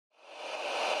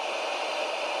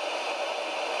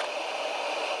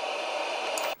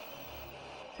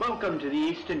Welcome to the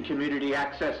Easton Community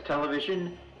Access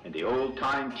Television and the Old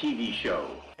Time TV Show.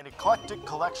 An eclectic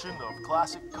collection of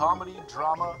classic comedy,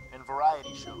 drama, and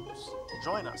variety shows.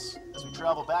 Join us as we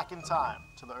travel back in time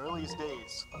to the earliest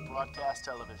days of broadcast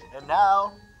television. And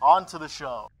now, on to the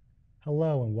show.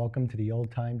 Hello and welcome to the Old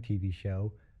Time TV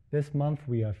Show. This month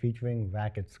we are featuring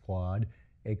Racket Squad,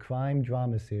 a crime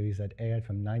drama series that aired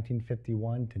from 1951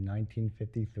 to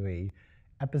 1953.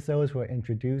 Episodes were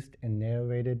introduced and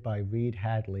narrated by Reed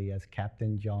Hadley as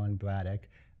Captain John Braddock,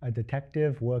 a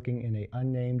detective working in an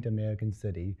unnamed American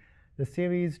city. The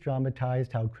series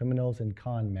dramatized how criminals and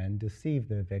con men deceive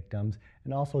their victims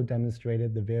and also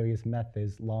demonstrated the various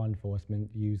methods law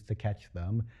enforcement used to catch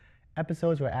them.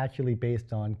 Episodes were actually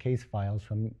based on case files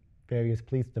from various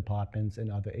police departments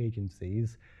and other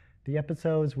agencies. The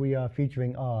episodes we are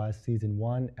featuring are Season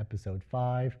 1, Episode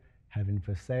 5, Heaven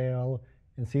for Sale,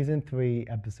 and Season 3,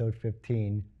 Episode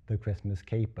 15, The Christmas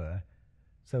Caper.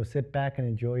 So sit back and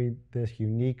enjoy this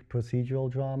unique procedural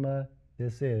drama.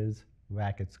 This is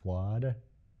Racket Squad.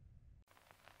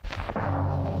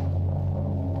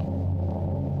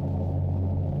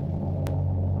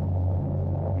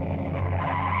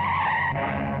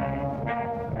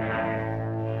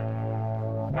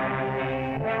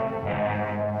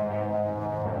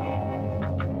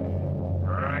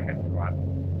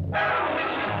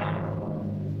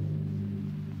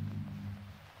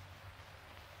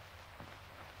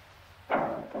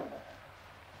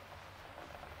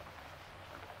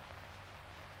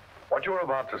 What you're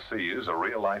about to see is a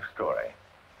real-life story,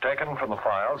 taken from the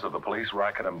files of the police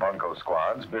racket and bunco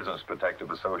squads, business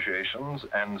protective associations,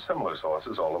 and similar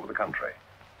sources all over the country.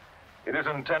 It is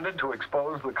intended to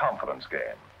expose the confidence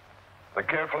game, the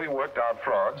carefully worked-out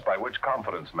frauds by which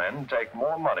confidence men take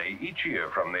more money each year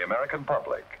from the American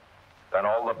public than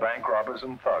all the bank robbers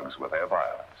and thugs with their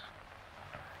violence.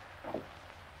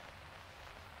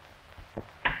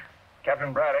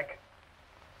 Captain Braddock.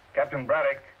 Captain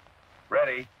Braddock.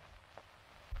 Ready.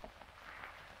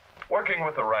 Working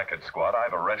with the racket squad,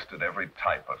 I've arrested every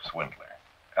type of swindler.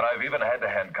 And I've even had to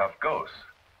handcuff ghosts.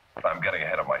 But I'm getting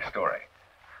ahead of my story.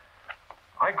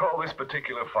 I call this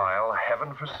particular file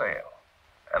Heaven for Sale.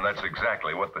 And that's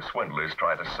exactly what the swindlers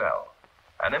try to sell.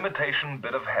 An imitation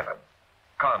bit of heaven.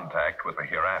 Contact with the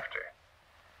hereafter.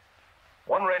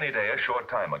 One rainy day a short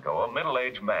time ago, a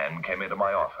middle-aged man came into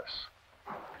my office.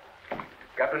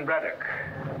 Captain Braddock.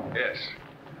 Yes.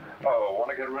 Oh, want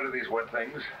to get rid of these wet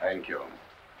things? Thank you.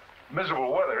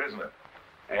 Miserable weather, isn't it?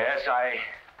 Yes,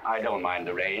 I don't mind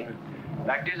the rain.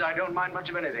 Fact is, I don't mind much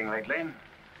of anything lately.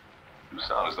 You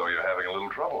sound as though you're having a little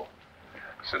trouble.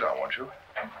 Sit down, won't you?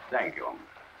 Thank you.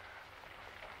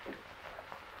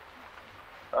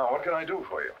 Now, what can I do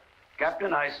for you?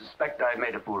 Captain, I suspect I've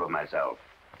made a fool of myself.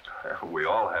 We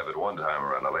all have at one time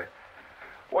or another.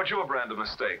 What's your brand of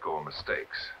mistake or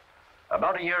mistakes?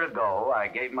 About a year ago, I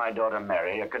gave my daughter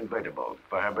Mary a convertible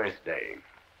for her birthday.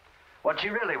 What she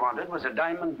really wanted was a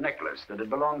diamond necklace that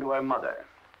had belonged to her mother.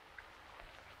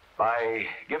 By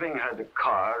giving her the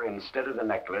car instead of the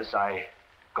necklace, I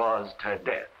caused her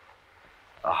death.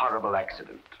 A horrible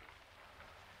accident.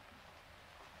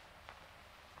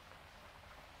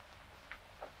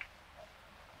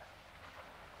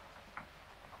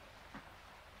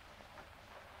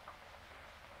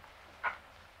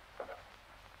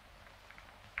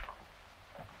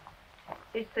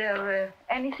 Is there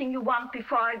anything you want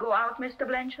before I go out, Mr.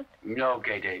 Blanchard? No,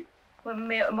 Katie. Well,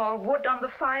 more wood on the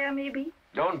fire, maybe?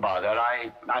 Don't bother.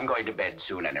 I'm going to bed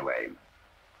soon anyway.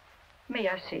 May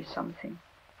I say something?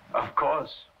 Of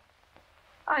course.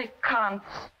 I can't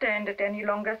stand it any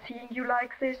longer, seeing you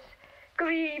like this,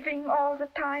 grieving all the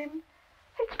time.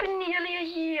 It's been nearly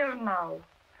a year now.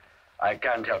 I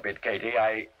can't help it, Katie.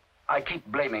 I keep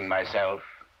blaming myself.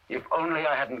 If only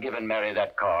I hadn't given Mary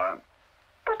that car.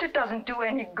 But it doesn't do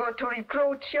any good to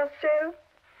reproach yourself.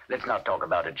 Let's not talk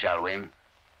about it, shall we?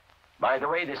 By the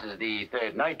way, this is the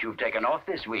third night you've taken off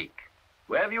this week.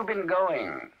 Where have you been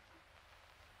going?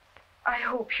 I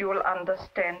hope you'll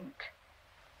understand.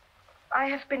 I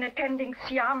have been attending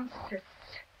seances.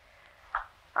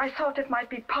 I thought it might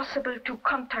be possible to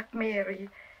contact Mary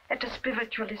at a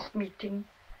spiritualist meeting.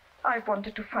 I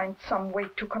wanted to find some way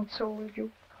to console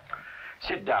you.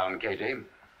 Sit down, Katie.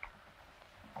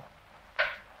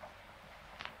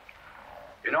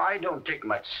 You know, I don't take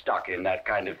much stock in that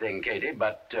kind of thing, Katie,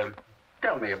 but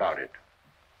tell me about it.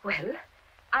 Well,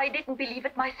 I didn't believe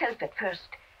it myself at first,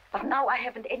 but now I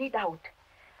haven't any doubt.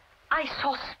 I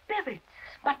saw spirits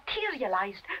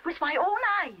materialized with my own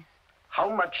eyes. How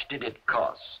much did it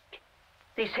cost?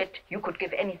 They said you could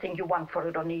give anything you want for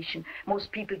a donation.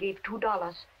 Most people gave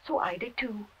 $2, so I did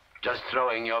too. Just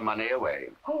throwing your money away.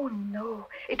 Oh, no.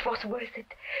 It was worth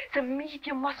it. The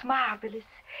medium was marvelous.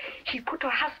 She put her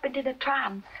husband in a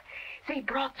trance. They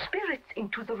brought spirits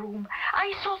into the room.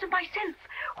 I saw them myself,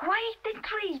 white and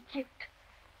radiant.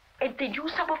 And they knew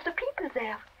some of the people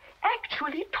there.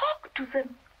 Actually talked to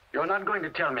them. You're not going to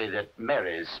tell me that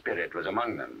Mary's spirit was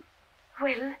among them?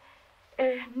 Well,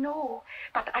 no.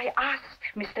 But I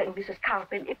asked Mr. and Mrs.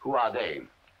 Carpin if... Who are they?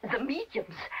 The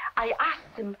mediums. I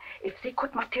asked them if they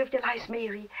could materialize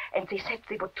Mary, and they said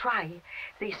they would try.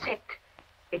 They said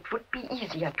it would be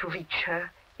easier to reach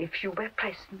her if you were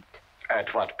present.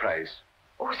 At what price?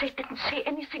 Oh, they didn't say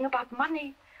anything about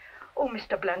money. Oh,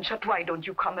 Mr. Blanchard, why don't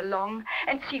you come along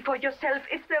and see for yourself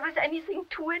if there is anything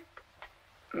to it?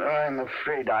 I'm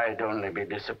afraid I'd only be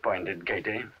disappointed,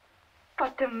 Katie.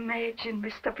 But imagine,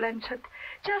 Mr. Blanchard,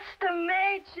 just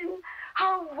imagine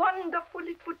how wonderful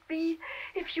it would be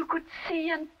if you could see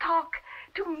and talk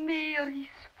to Mary's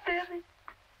spirit.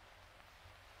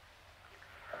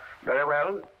 Very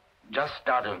well. Just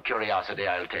out of curiosity,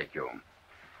 I'll take you.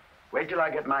 Wait till I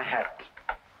get my hat.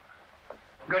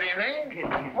 Good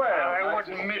evening. Well, I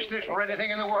wouldn't miss this for anything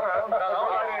in the world.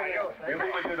 We'll be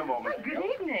with you in a moment. Good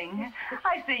evening.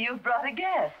 I see you've brought a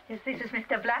guest. Yes, this is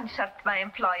Mr. Blanchard, my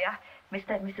employer,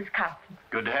 Mr. and Mrs. Carpin.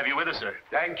 Good to have you with us, sir.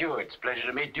 Thank you. It's a pleasure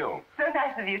to meet you. So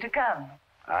nice of you to come.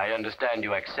 I understand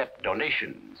you accept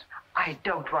donations. I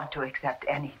don't want to accept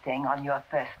anything on your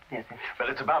first visit. Well,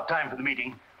 it's about time for the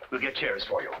meeting. We'll get chairs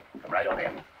for you. Come right on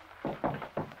in.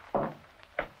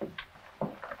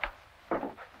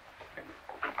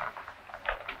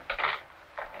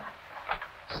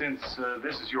 Since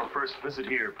this is your first visit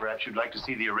here, perhaps you'd like to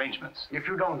see the arrangements. If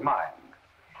you don't mind.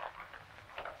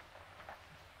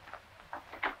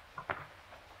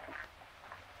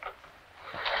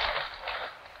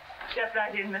 Step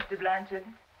right in, Mr. Blanchard.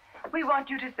 We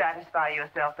want you to satisfy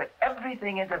yourself that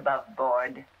everything is above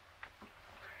board.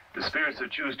 The spirits that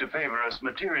choose to favor us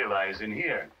materialize in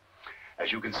here.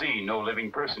 As you can see, no living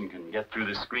person can get through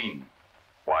the screen.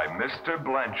 Why, Mr.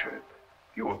 Blanchard,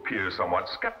 you appear somewhat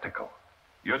skeptical.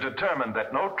 You're determined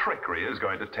that no trickery is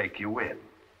going to take you in.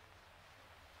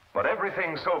 But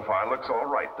everything so far looks all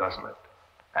right, doesn't it?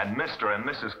 And Mr. and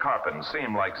Mrs. Carpin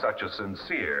seem like such a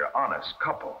sincere, honest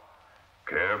couple.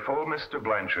 Careful, Mr.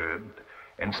 Blanchard.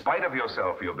 In spite of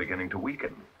yourself, you're beginning to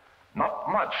weaken. Not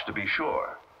much, to be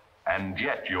sure. And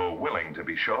yet you're willing to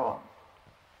be shown.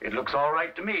 It looks all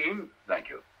right to me. Thank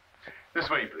you. This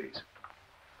way, please.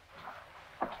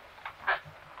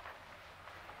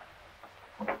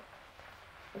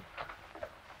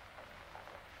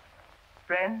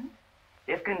 Friends,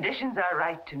 if conditions are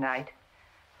right tonight,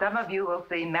 some of you will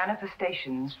see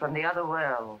manifestations from the other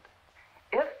world.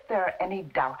 If there are any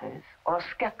doubters or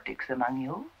skeptics among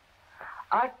you,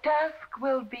 our task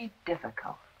will be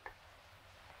difficult.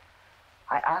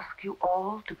 I ask you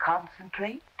all to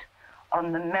concentrate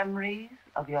on the memories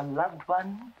of your loved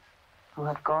ones who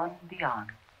have gone beyond.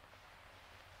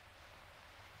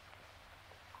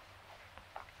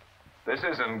 This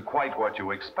isn't quite what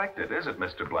you expected, is it,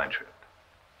 Mr. Blanchard?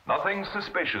 Nothing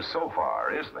suspicious so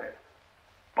far, is there?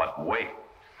 But wait.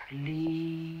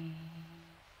 Sleep.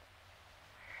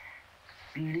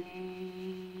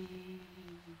 Sleep.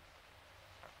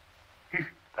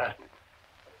 That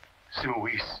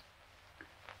Simuis.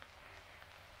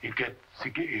 You get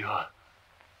Sigia.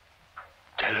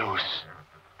 Telos.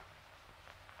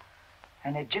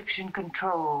 An Egyptian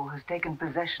control has taken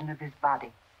possession of his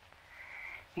body.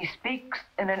 He speaks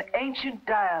in an ancient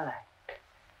dialect,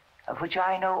 of which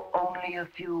I know only a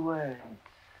few words.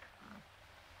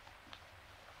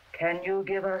 Can you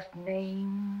give us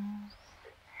names?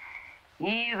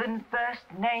 Even first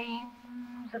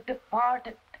names of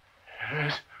departed?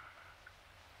 Yes.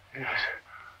 Yes.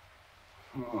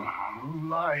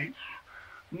 Light.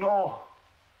 No.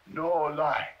 No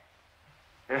light.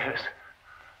 Yes.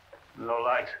 No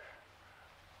light.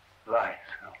 Light.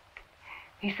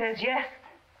 He says yes,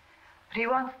 but he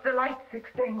wants the lights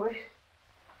extinguished.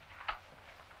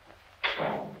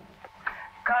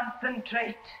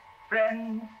 Concentrate,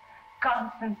 friends,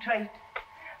 concentrate.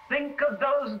 Think of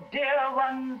those dear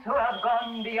ones who have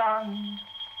gone beyond.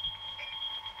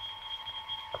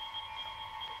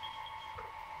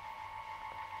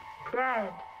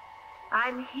 Dad,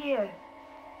 I'm here.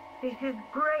 This is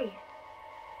Grace.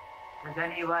 Does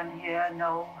anyone here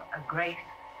know a Grace?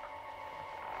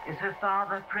 Is her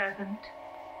father present?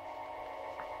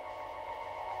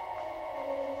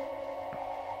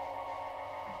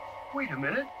 Wait a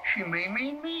minute. She may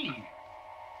mean me.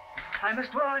 I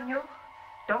must warn you,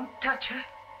 don't touch her.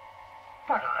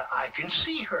 But I can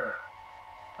see her.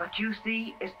 What you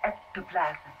see is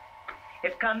ectoplasm.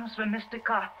 It comes from Mr.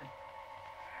 Carson.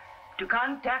 To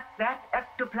contact that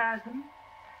ectoplasm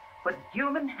with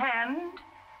human hand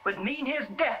would mean his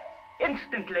death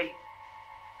instantly.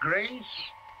 Grace,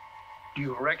 do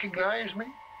you recognize me?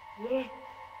 Yes.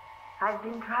 I've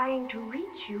been trying to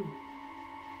reach you.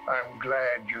 I'm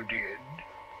glad you did.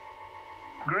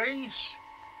 Grace,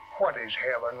 what is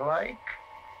heaven like?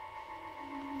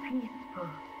 Peaceful.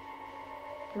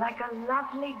 Like a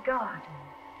lovely garden.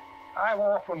 I've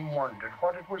often wondered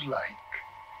what it was like.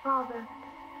 Father,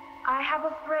 I have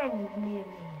a friend near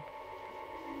me.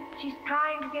 She's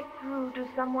trying to get through to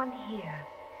someone here.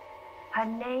 Her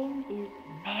name is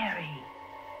Mary.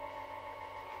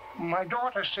 My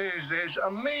daughter says there's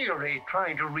a Mary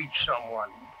trying to reach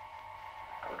someone.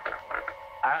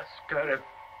 Ask her if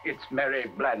it's Mary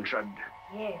Blanchard.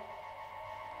 Yes,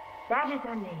 that is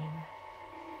her name.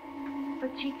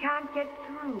 But she can't get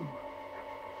through.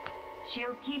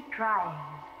 She'll keep trying.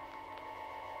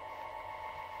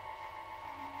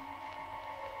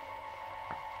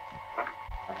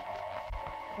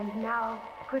 And now,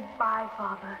 goodbye,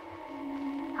 Father.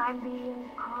 I'm being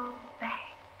called back.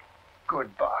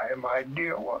 Goodbye, my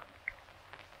dear one.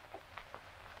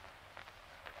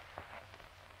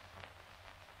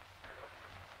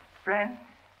 Friends,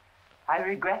 I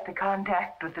regret the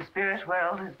contact with the spirit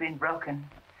world has been broken.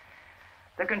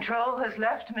 The control has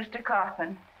left Mr.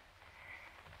 Carson.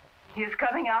 He is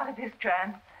coming out of his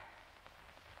trance.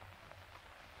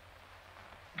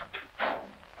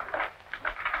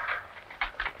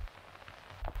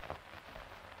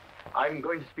 I'm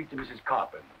going to speak to Mrs.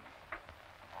 Carpenter.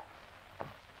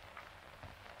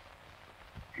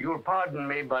 You'll pardon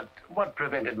me, but what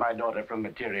prevented my daughter from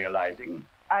materializing?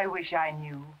 I wish I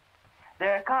knew.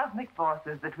 There are cosmic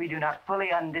forces that we do not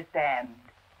fully understand.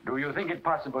 Do you think it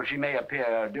possible she may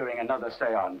appear during another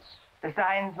seance? The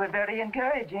signs were very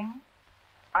encouraging.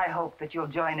 I hope that you'll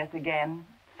join us again.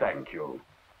 Thank you.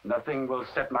 Nothing will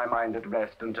set my mind at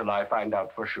rest until I find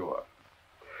out for sure.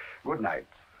 Good night.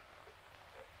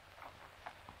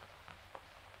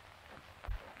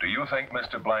 Do you think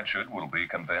Mr. Blanchard will be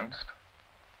convinced?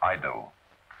 I do.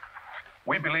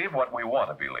 We believe what we want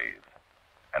to believe.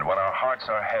 And when our hearts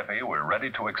are heavy, we're ready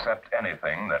to accept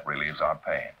anything that relieves our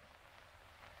pain.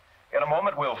 In a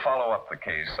moment, we'll follow up the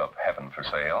case of Heaven for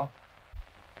Sale.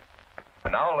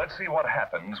 And now let's see what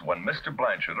happens when Mr.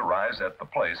 Blanchard arrives at the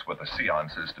place where the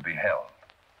seance is to be held.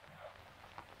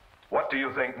 What do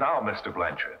you think now, Mr.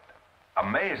 Blanchard?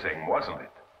 Amazing, wasn't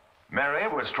it? Mary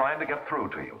was trying to get through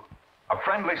to you. A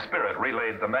friendly spirit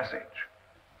relayed the message.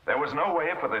 There was no way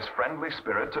for this friendly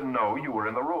spirit to know you were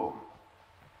in the room.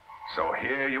 So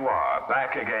here you are,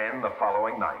 back again the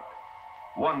following night,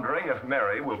 wondering if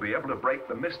Mary will be able to break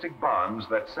the mystic bonds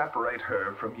that separate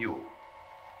her from you.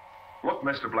 Look,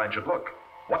 Mr. Blanchard, look.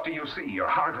 What do you see? Your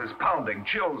heart is pounding.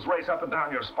 Chills race up and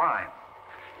down your spine.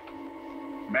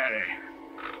 Mary.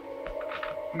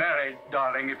 Mary,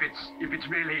 darling, if it's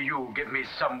really you, give me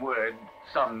some word,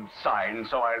 some sign,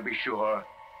 so I'll be sure.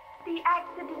 The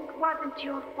accident wasn't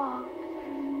your fault.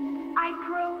 I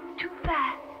drove too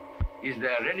fast. Is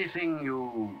there anything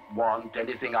you want,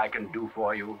 anything I can do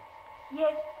for you?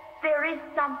 Yes, there is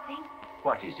something.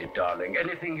 What is it, darling?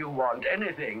 Anything you want,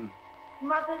 anything?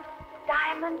 Mother's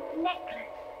diamond necklace.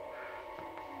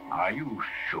 Are you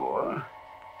sure?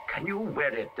 Can you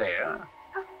wear it there?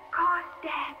 Of course,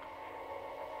 Dad.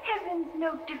 Heaven's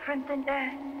no different than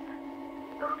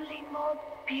earth, only more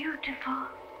beautiful.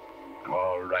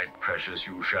 All right, precious,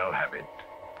 you shall have it.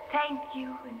 Thank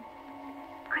you, and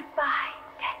goodbye,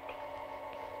 Daddy.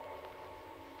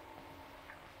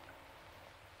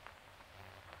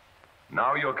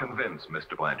 Now you're convinced,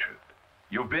 Mr. Blanchard.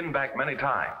 You've been back many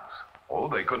times. Oh,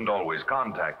 they couldn't always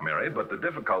contact Mary, but the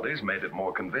difficulties made it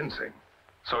more convincing.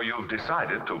 So you've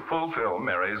decided to fulfill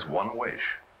Mary's one wish.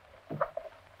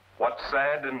 What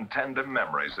sad and tender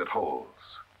memories it holds.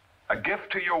 A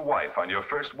gift to your wife on your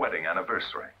first wedding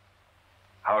anniversary.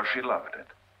 How she loved it.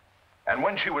 And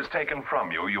when she was taken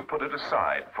from you, you put it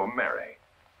aside for Mary.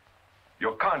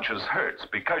 Your conscience hurts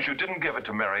because you didn't give it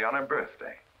to Mary on her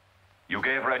birthday. You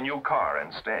gave her a new car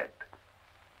instead.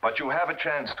 But you have a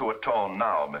chance to atone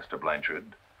now, Mr. Blanchard.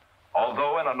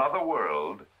 Although in another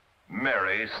world,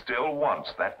 Mary still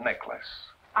wants that necklace.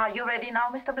 Are you ready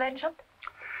now, Mr. Blanchard?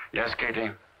 Yes,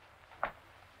 Katie.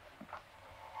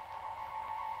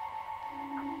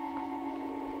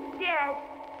 Dad,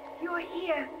 you're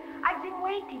here. I've been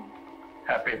waiting.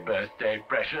 Happy birthday,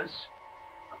 precious.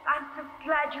 I'm so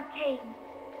glad you came.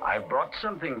 I brought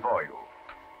something for you.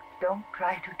 Don't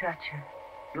try to touch her.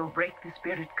 You'll break the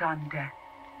spirit contact.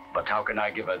 But how can I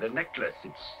give her the necklace?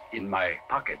 It's in my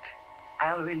pocket.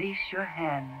 I'll release your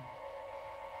hand.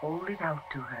 Hold it out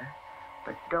to her,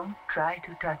 but don't try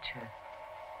to touch her.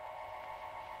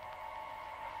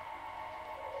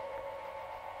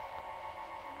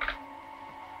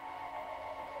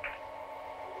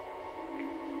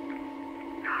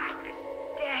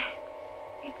 Dad,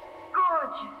 it's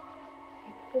gorgeous.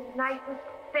 It's the nicest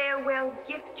farewell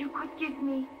gift you could give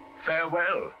me.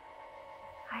 Farewell.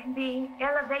 I'm being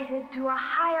elevated to a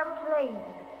higher plane,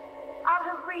 out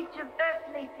of reach of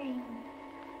earthly things.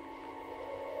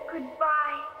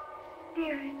 Goodbye,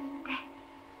 dearest Daddy.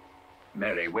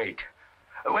 Mary, wait.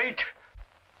 Wait!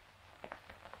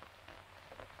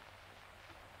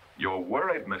 You're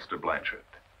worried, Mr. Blanchard.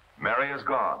 Mary is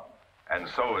gone, and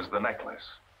so is the necklace.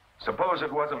 Suppose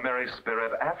it wasn't Mary's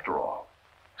spirit after all.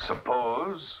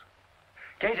 Suppose...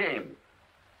 Katie!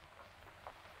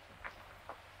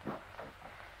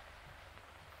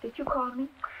 Did you call me?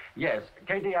 Yes,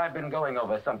 Katie, I've been going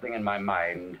over something in my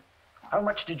mind. How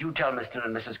much did you tell Mr.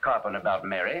 and Mrs. Carpenter about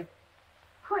Mary?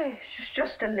 Why,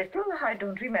 just a little. I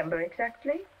don't remember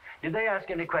exactly. Did they ask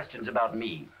any questions about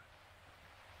me?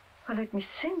 Well, let me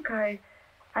think.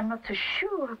 I'm not so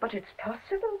sure, but it's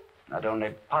possible. Not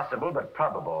only possible, but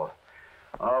probable.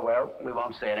 Oh, well, we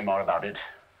won't say any more about it.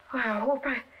 Well, I hope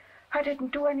I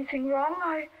didn't do anything wrong.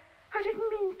 I didn't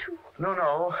mean to.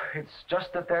 No, it's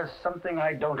just that there's something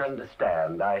I don't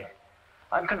understand.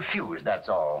 I'm confused, that's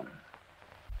all.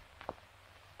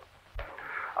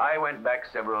 I went back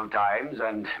several times,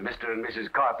 and Mr. and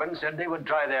Mrs. Carpenter said they would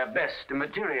try their best to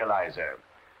materialize her.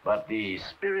 But the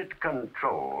spirit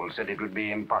control said it would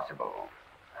be impossible.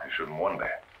 I shouldn't wonder.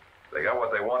 They got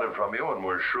what they wanted from you and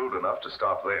were shrewd enough to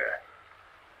stop there.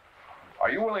 Are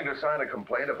you willing to sign a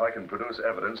complaint if I can produce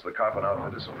evidence the Carpenter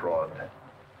outfit is a fraud?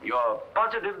 You're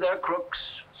positive they're crooks?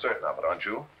 Certain of it, aren't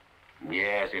you?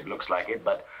 Yes, it looks like it,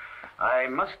 but I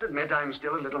must admit I'm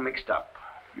still a little mixed up.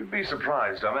 You'd be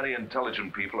surprised how many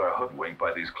intelligent people are hoodwinked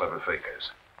by these clever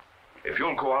fakers. If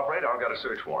you'll cooperate, I'll get a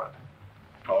search warrant.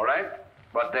 All right.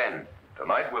 What then?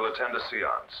 Tonight we'll attend a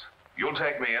seance. You'll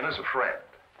take me in as a friend.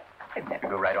 I'd never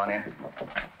go right on in.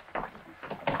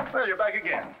 Well, you're back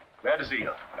again. Glad to see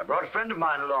you. I brought a friend of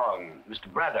mine along,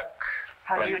 Mr. Braddock.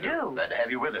 How do you do? Glad to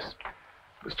have you with us.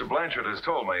 Mr. Blanchard has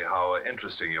told me how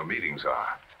interesting your meetings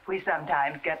are. We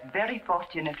sometimes get very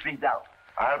fortunate results.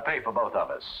 I'll pay for both of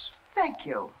us. Thank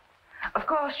you. Of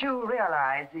course, you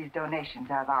realize these donations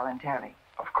are voluntary.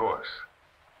 Of course.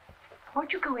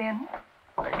 Won't you go in?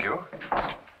 Thank you.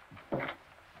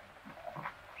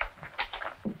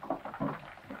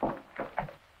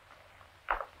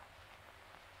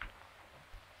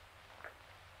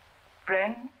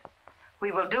 Friends,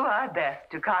 we will do our best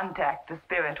to contact the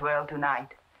spirit world tonight,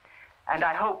 and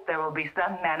I hope there will be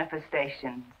some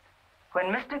manifestations. When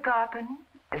Mr. Carpenter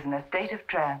is in a state of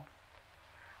trance,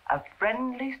 a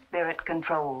friendly spirit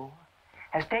control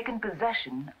has taken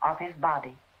possession of his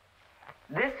body.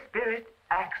 This spirit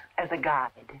acts as a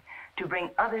guide to bring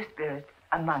other spirits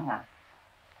among us.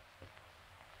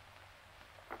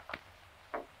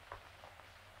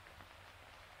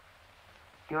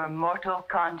 Your mortal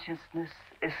consciousness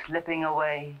is slipping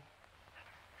away.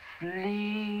 Sleep.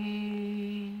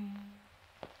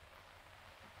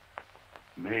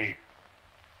 Me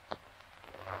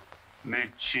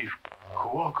Chief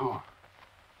Kuoku.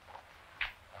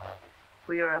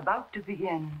 We are about to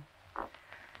begin.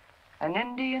 An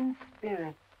Indian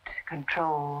spirit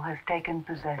control has taken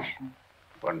possession.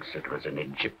 Once it was an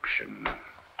Egyptian.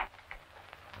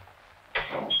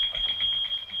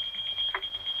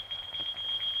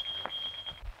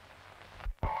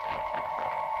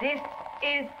 This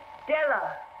is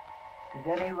Stella.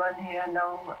 Does anyone here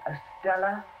know a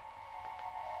Stella?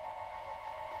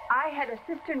 I had a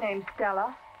sister named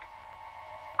Stella.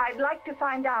 I'd like to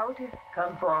find out if...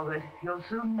 Come forward. You'll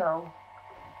soon know.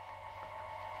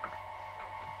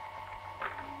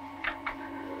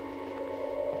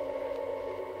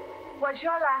 Was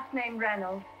your last name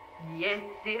Reynolds? Yes,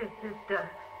 dear sister.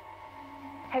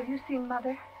 Have you seen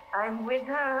Mother? I'm with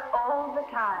her all the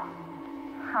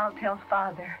time. I'll tell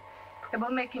Father. It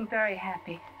will make him very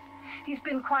happy. He's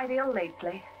been quite ill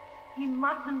lately. He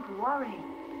mustn't worry.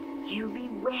 He'll be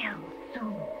well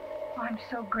soon. Oh, I'm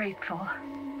so grateful.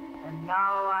 And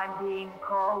now I'm being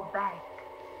called back.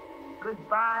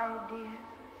 Goodbye, dear.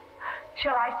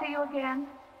 Shall I see you again?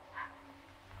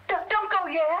 Don't go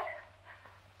yet.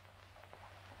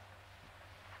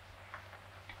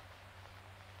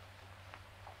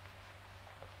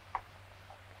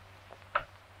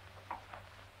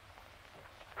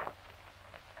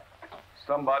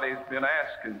 Somebody's been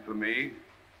asking for me.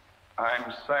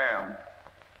 I'm Sam.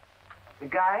 The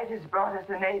guide has brought us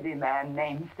a Navy man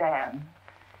named Sam,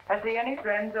 Has he any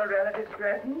friends or relatives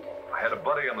present? I had a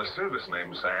buddy on the service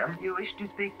named Sam. You wish to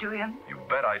speak to him? You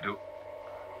bet I do.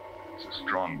 It's a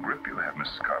strong grip you have,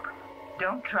 Mrs. Carpenter.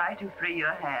 Don't try to free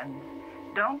your hands.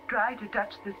 Don't try to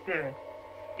touch the spirit.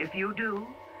 If you do,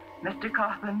 Mr.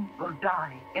 Carpenter will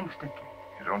die instantly.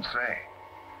 You don't say.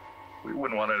 We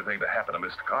wouldn't want anything to happen to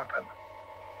Mr. Carpenter.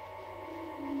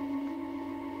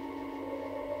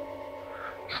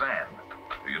 Sam,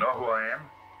 do you know who I am?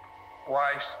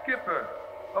 Why, Skipper,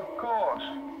 of course.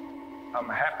 I'm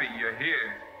happy you're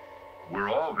here. We're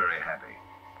all very happy.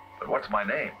 But what's my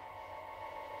name?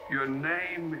 Your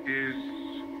name is...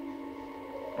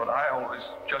 But I always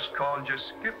just called you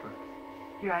Skipper.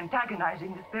 You're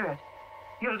antagonizing the spirit.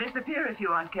 You'll disappear if you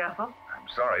aren't careful. I'm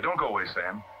sorry. Don't go away,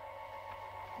 Sam.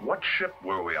 What ship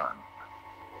were we on?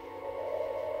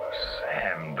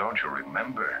 Sam, don't you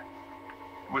remember?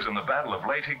 It was in the Battle of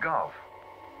Leyte Gulf.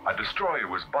 A destroyer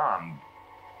was bombed.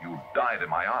 You died in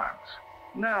my arms.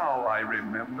 Now I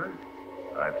remember.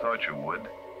 I thought you would.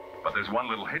 But there's one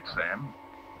little hit, Sam.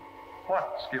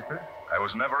 What, Skipper? I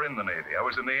was never in the Navy. I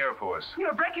was in the Air Force.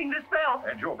 You're breaking the spell.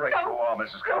 And you're breaking the law,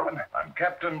 Mrs. Carpenter. I'm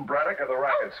Captain Braddock of the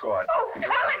Racket Squad. Oh, no,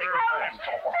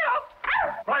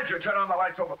 Blanchard, turn on the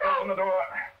lights. Open the door.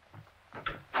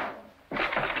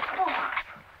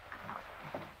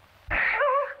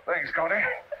 Thanks, Connie.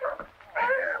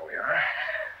 There we are.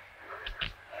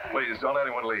 Please, don't let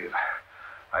anyone leave.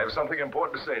 I have something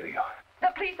important to say to you. The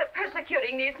police are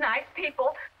persecuting these nice people.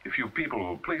 If you people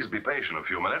will please be patient a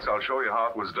few minutes, I'll show you how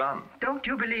it was done. Don't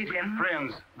you believe him?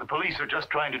 Friends, the police are just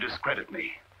trying to discredit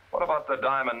me. What about the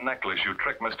diamond necklace you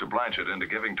tricked Mr. Blanchard into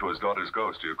giving to his daughter's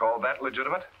ghost? Do you call that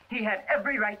legitimate? He had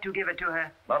every right to give it to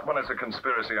her. Not when it's a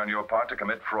conspiracy on your part to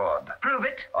commit fraud. Prove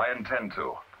it. I intend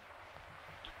to.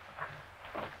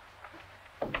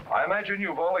 I imagine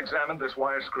you've all examined this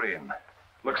wire screen.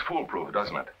 Looks foolproof,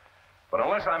 doesn't it? But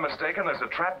unless I'm mistaken, there's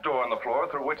a trap door on the floor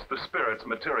through which the spirits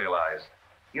materialize.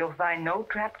 You'll find no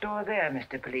trapdoor there,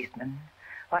 Mr. Policeman.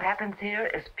 What happens here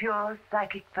is pure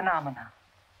psychic phenomena.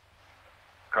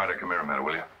 Carter, come here a minute,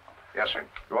 will you? Yes, sir.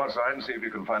 Go outside and see if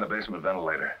you can find a basement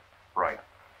ventilator. Right.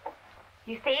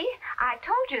 You see, I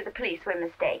told you the police were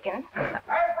mistaken. Hey, Brad,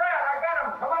 I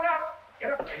got him. Come on up.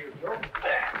 Get up there, you two.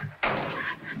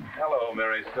 Hello,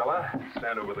 Mary Stella.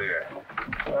 Stand over there.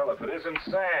 Well, if it isn't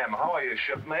Sam, how are you,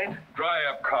 shipmate? Dry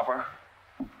up, copper.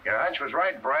 Your hunch was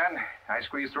right, Brad. I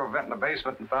squeezed through a vent in the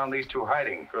basement and found these two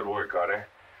hiding. Good work, Carter.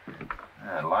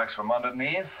 And locks from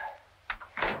underneath.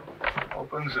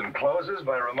 Opens and closes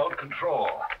by remote control.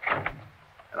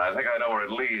 And I think I know where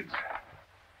it leads.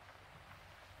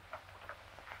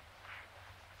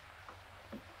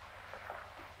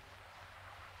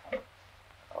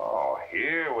 Oh,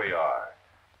 here we are.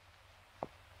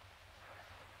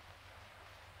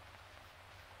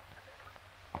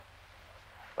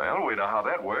 Well, we know how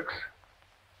that works.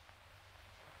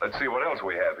 Let's see what else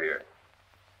we have here.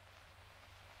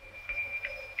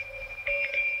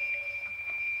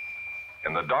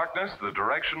 In the darkness, the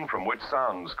direction from which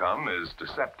sounds come is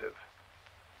deceptive.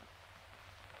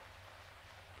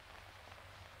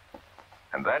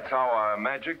 And that's how our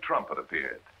magic trumpet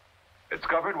appeared. It's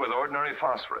covered with ordinary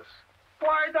phosphorus.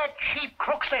 Why, that cheap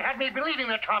crooks, they had me believing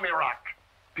the Tommy Rock.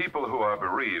 People who are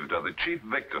bereaved are the chief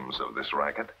victims of this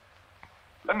racket.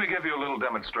 Let me give you a little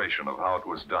demonstration of how it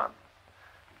was done.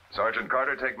 Sergeant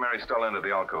Carter, take Mary Stella into the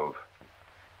alcove.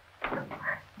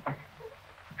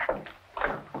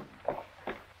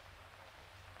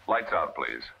 Lights out,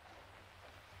 please.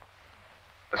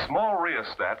 A small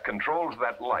rheostat controls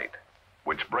that light,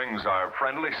 which brings our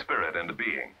friendly spirit into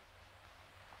being.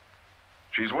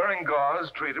 She's wearing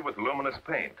gauze treated with luminous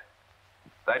paint.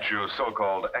 That's your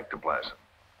so-called ectoplasm.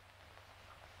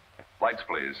 Lights,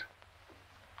 please.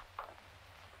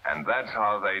 And that's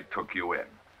how they took you in.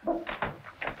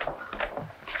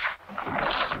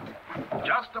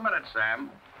 Just a minute,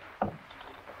 Sam.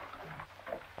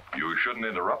 You shouldn't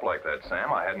interrupt like that,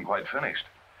 Sam. I hadn't quite finished.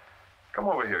 Come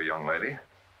over here, young lady.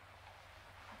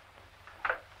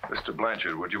 Mr.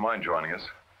 Blanchard, would you mind joining us?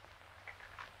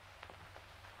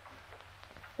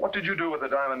 What did you do with the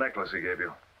diamond necklace he gave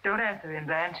you? Don't answer him,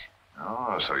 Blanche.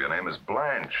 Oh, so your name is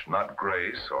Blanche, not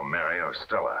Grace or Mary or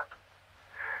Stella.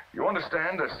 You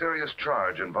understand a serious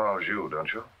charge involves you, don't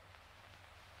you?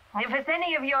 If it's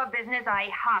any of your business, I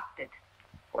hocked it.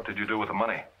 What did you do with the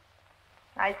money?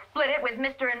 I split it with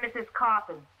Mr. and Mrs.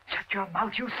 Carpenter. Shut your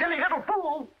mouth, you silly little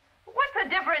fool. What's the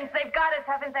difference? They've got us,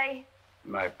 haven't they?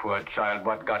 My poor child,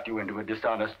 what got you into a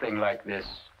dishonest thing like this?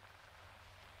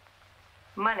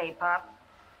 Money, Pop.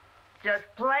 Just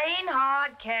plain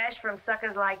hard cash from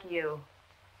suckers like you.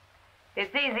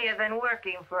 It's easier than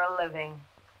working for a living.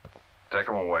 Take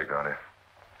them away, Carter.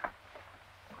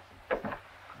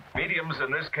 mediums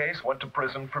in this case went to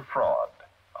prison for fraud,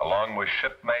 along with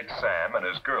shipmate Sam and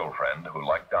his girlfriend who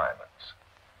liked diamonds.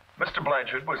 Mr.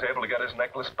 Blanchard was able to get his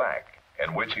necklace back,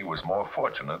 in which he was more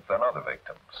fortunate than other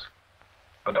victims.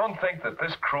 But don't think that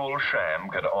this cruel sham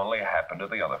could only happen to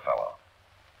the other fellow.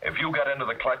 If you get into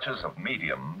the clutches of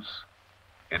mediums,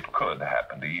 it could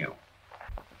happen to you.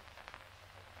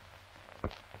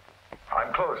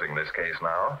 I'm closing this case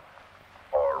now,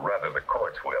 or rather the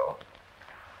courts will,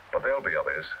 but there'll be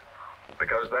others,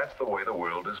 because that's the way the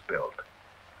world is built.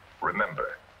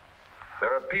 Remember,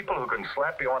 there are people who can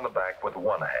slap you on the back with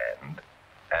one hand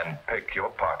and pick your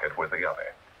pocket with the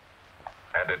other.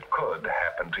 And it could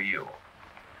happen to you.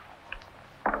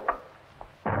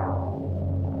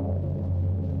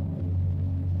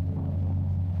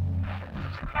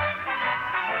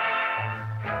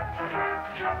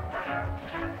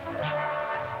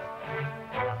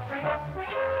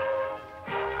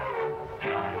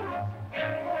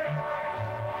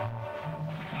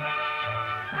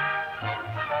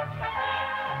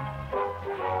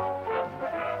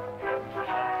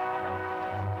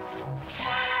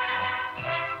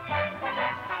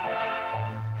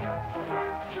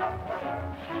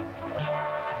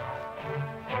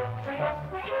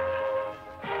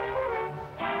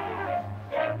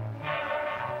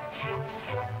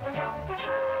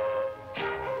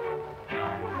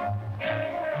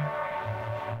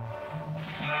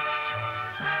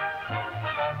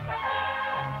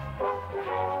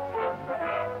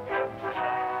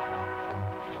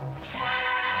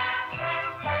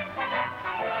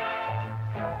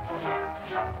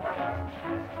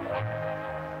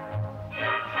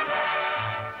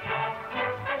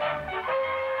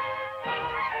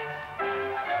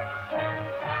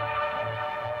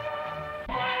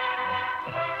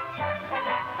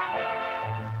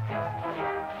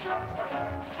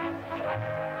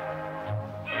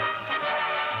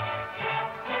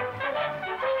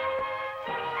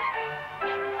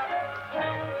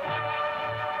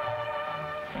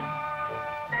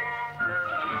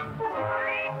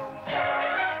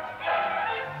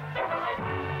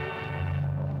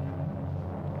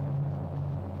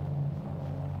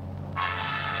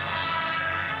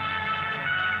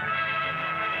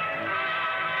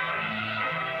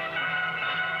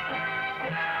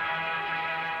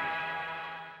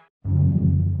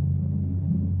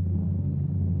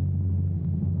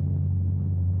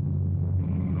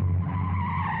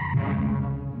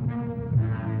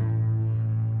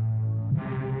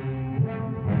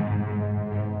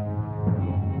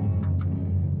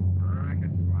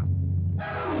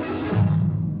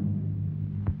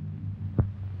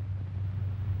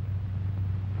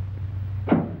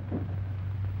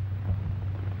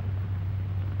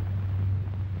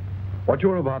 What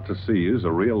you're about to see is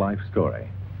a real-life story,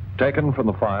 taken from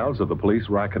the files of the police,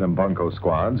 racket, and bunco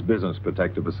squads, business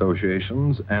protective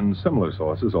associations, and similar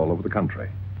sources all over the country.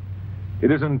 It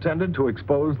is intended to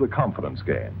expose the confidence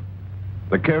game,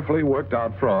 the carefully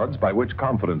worked-out frauds by which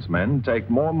confidence men take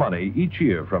more money each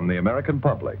year from the American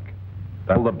public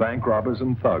than the bank robbers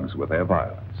and thugs with their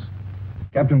violence.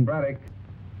 Captain Braddock.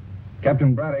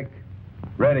 Captain Braddock.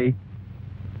 Ready.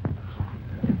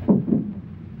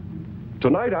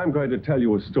 Tonight, I'm going to tell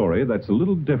you a story that's a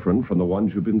little different from the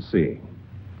ones you've been seeing.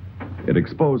 It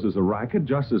exposes a racket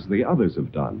just as the others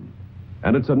have done.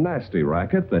 And it's a nasty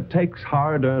racket that takes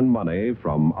hard-earned money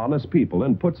from honest people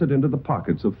and puts it into the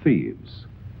pockets of thieves.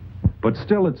 But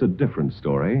still, it's a different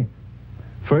story.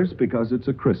 First, because it's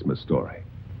a Christmas story.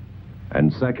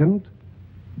 And second,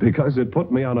 because it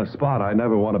put me on a spot I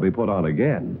never want to be put on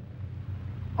again.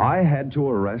 I had to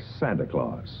arrest Santa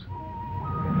Claus.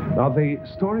 Now, the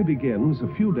story begins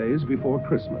a few days before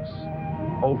Christmas,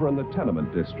 over in the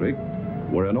tenement district,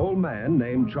 where an old man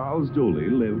named Charles Dooley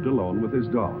lived alone with his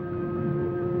dog.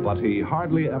 But he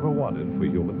hardly ever wanted for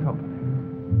human company.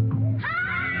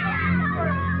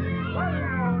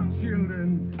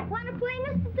 Children. Want to play,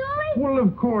 Mr. Dooley? Well,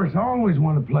 of course. I always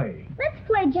want to play. Let's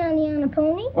play Johnny on a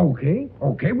Pony.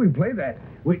 Okay, we play that.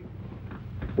 Wait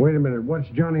a minute. What's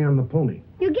Johnny on the Pony?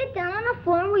 You get down on the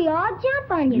floor and we all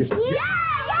jump on you.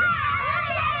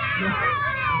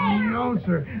 No,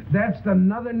 sir. That's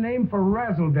another name for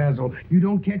razzle-dazzle. You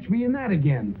don't catch me in that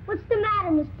again. What's the matter,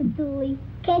 Mr. Dooley?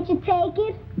 Can't you take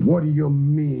it? What do you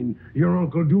mean? Your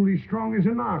Uncle Dooley's strong as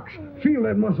an ox. Feel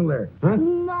that muscle there, huh?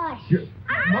 Mush.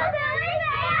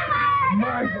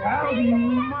 I'll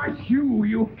mush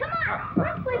you. Come on,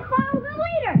 let's play follow the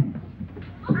leader.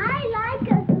 I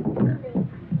like Uncle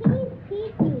Dooley.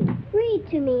 He's peachy. Read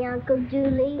to me, Uncle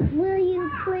Dooley. Will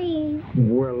you please?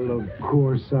 Well, of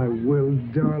course I will,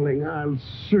 darling. I'll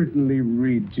certainly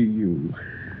read to you.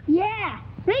 Yeah,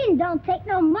 reading don't take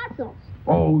no muscles.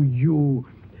 Oh, you.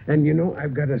 And you know,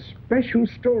 I've got a special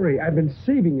story. I've been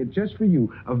saving it just for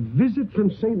you. A visit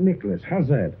from St. Nicholas. How's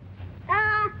that?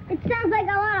 It sounds like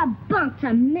a lot of bunk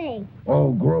to me.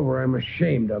 Oh, Grover, I'm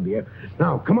ashamed of you.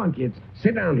 Now, come on, kids.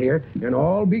 Sit down here and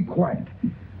all be quiet.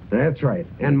 That's right.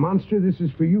 And, Monster, this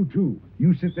is for you, too.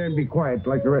 You sit there and be quiet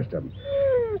like the rest of them.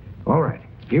 All right,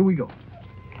 here we go.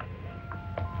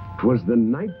 'Twas the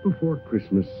night before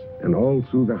Christmas, and all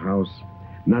through the house,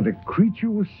 not a creature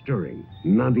was stirring,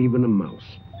 not even a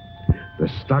mouse. The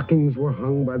stockings were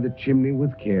hung by the chimney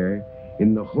with care,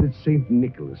 in the hope that St.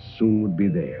 Nicholas soon would be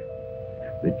there.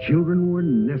 The children were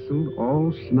nestled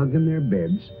all snug in their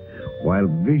beds, while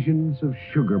visions of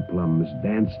sugar plums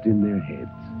danced in their heads.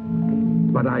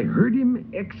 But I heard him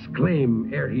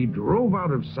exclaim ere he drove out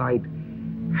of sight,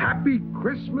 "Happy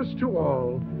Christmas to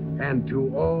all, and to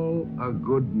all a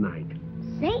good night."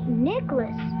 St.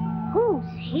 Nicholas? Who's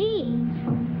he?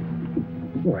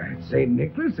 Why, St.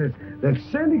 Nicholas, that's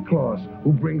Santa Claus,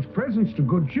 who brings presents to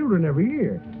good children every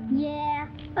year. Yeah,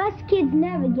 us kids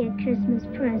never get Christmas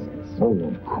presents. Oh,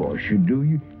 of course you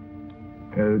do.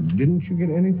 Didn't you get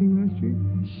anything last year?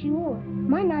 Sure.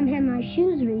 My mom had my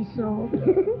shoes resoled.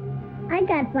 I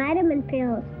got vitamin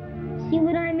pills. See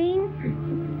what I mean?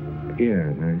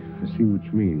 Yeah, I see what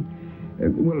you mean.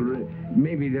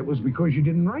 Maybe that was because you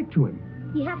didn't write to him.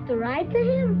 You have to write to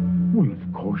him? Well,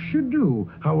 of course you do.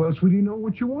 How else would he know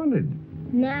what you wanted?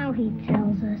 Now he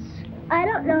tells us. I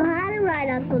don't know how to write,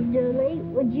 Uncle Dooley.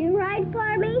 Would you write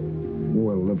for me?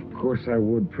 Well, of course I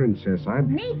would, Princess.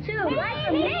 Me too. Write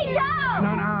for me too.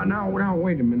 Now,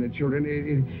 wait a minute, children.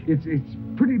 It's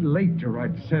pretty late to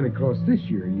write to Santa Claus this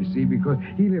year, you see, because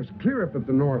he lives clear up at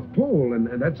the North Pole, and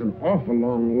that's an awful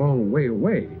long way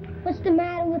away. What's the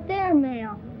matter with their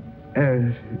mail?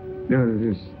 No,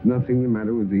 there's nothing the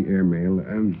matter with the airmail.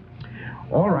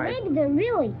 All right. Maybe there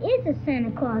really is a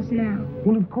Santa Claus now.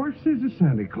 Well, of course there's a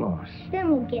Santa Claus. Then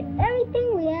we'll get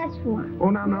everything we ask for. Oh,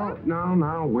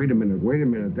 now, wait a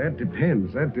minute. That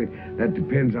depends. That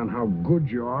depends on how good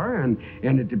you are, and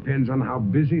it depends on how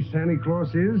busy Santa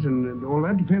Claus is, and well,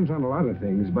 that depends on a lot of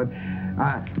things. But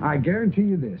I guarantee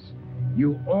you this.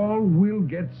 You all will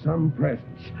get some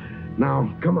presents.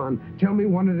 Now, come on, tell me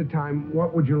one at a time.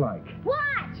 What would you like? What?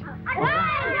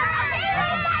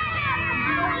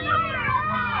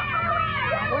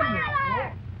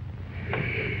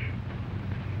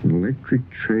 Electric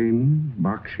train,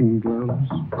 boxing gloves,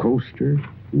 coaster,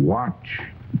 watch.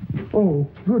 Oh,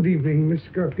 good evening, Miss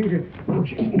Scarpita. Won't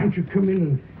you come in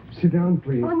and sit down,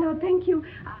 please? Oh, no, thank you.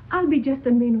 I'll be just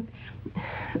a minute.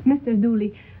 Mr.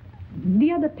 Dooley,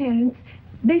 the other parents,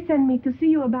 they sent me to see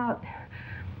you about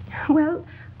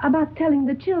telling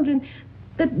the children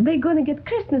that they're going to get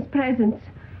Christmas presents.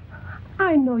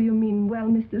 I know you mean well,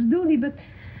 Mr. Dooley, but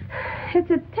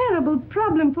it's a terrible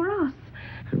problem for us.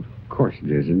 Of course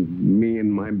it isn't. Me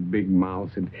and my big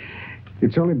mouth.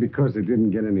 It's only because they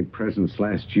didn't get any presents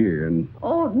last year, and...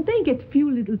 Oh, they get few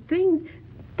little things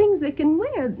they can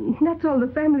wear. That's all the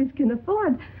families can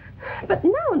afford. But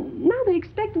now they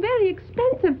expect very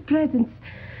expensive presents.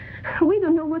 We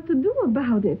don't know what to do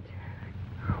about it.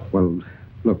 Well,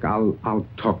 look, I'll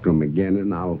talk to them again,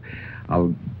 and I'll...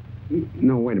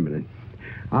 No, wait a minute.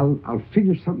 I'll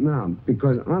figure something out,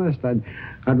 because, honest, I'd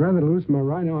rather lose my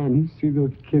right arm than see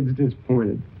those kids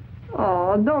disappointed.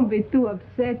 Oh, don't be too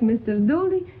upset, Mr.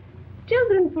 Dooley.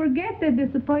 Children forget their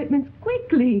disappointments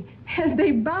quickly, and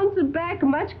they bounce back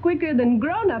much quicker than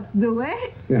grown-ups do,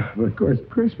 eh? Yeah, but of course,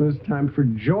 Christmas time for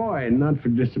joy, not for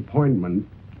disappointment.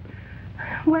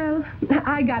 Well,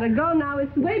 I gotta go now.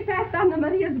 It's way past Anna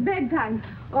Maria's bedtime.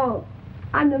 Oh,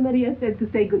 Anna Maria said to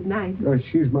say good night. Oh,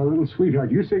 she's my little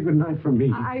sweetheart. You say good night for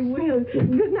me. I will.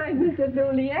 Good night, Mr.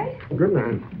 Dooley, eh? Good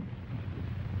night.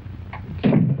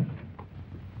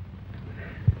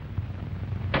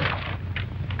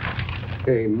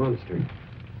 Hey, Monster.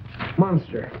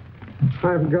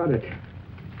 I've got it.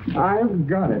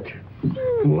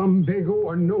 Lumbago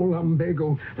or no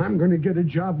lumbago, I'm going to get a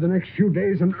job the next few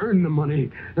days and earn the money.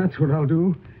 That's what I'll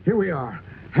do. Here we are.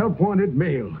 Help wanted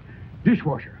mail.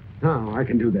 Dishwasher. Now, I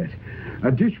can do that.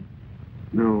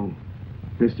 No.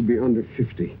 Has to be under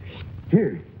 50.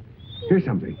 Here's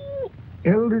something.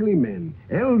 Elderly men.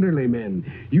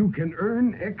 You can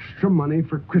earn extra money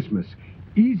for Christmas.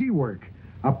 Easy work.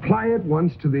 Apply at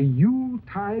once to the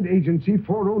Yuletide Agency,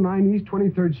 409 East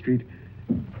 23rd Street.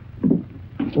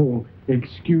 Oh,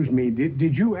 Excuse me,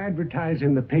 did you advertise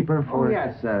in the paper for... Oh,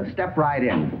 yes, step right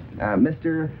in.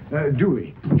 Mr...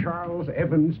 Dooley. Charles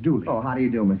Evans Dooley. Oh, how do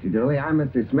you do, Mr. Dooley? I'm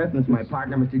Mr. Smith, and it's my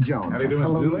partner, Mr. Jones. How do you do, Mr.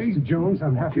 Hello, Dooley? Mr. Jones,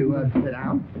 I'm happy to sit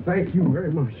down. Thank you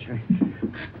very much.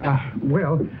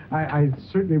 Well, I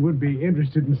certainly would be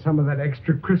interested in some of that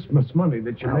extra Christmas money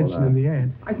that you mentioned in the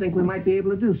ad. I think we might be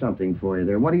able to do something for you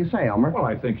there. What do you say, Elmer? Well,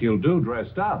 I think you'll do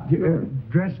dressed up.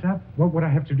 Dressed up? What would I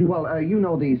have to do? Well, you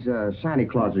know these Santa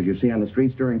Clauses you see on the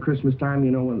streets during Christmas time,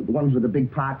 you know, the ones with the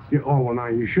big pots? Yeah, oh, well, now,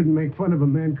 you shouldn't make fun of a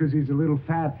man because he's a little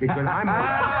fat, because I'm...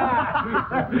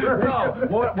 No,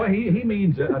 well, he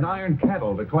means an iron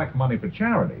kettle to collect money for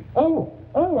charity. Oh,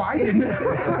 I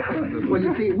didn't... Well,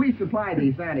 you see, we supply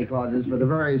these Santa Clauses for the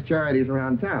various charities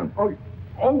around town.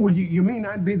 Oh, well, you mean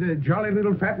I'd be the jolly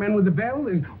little fat man with the bell?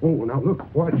 Oh, now,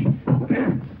 look, watch.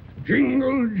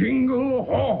 Jingle, jingle,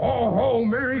 ho, ho, ho,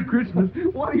 Merry Christmas.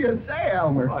 What do you say,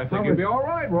 Elmer? Well, I think you'll be all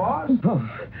right, Ross.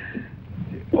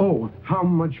 Oh, how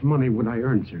much money would I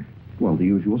earn, sir? Well, the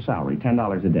usual salary,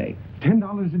 $10 a day.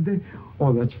 $10 a day?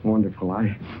 Oh, that's wonderful.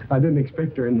 I didn't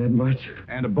expect to earn that much.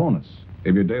 And a bonus,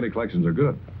 if your daily collections are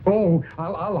good. Oh,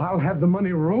 I'll have the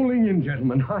money rolling in,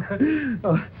 gentlemen.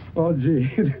 Oh, gee,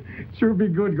 it'd sure be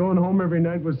good going home every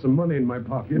night with some money in my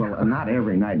pocket. Well, not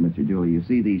every night, Mr. Dooley. You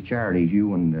see, these charities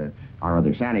you and our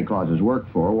other Santa Clauses work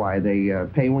for, why, they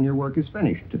pay when your work is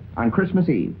finished, on Christmas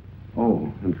Eve.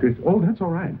 Oh, that's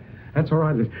all right. That's all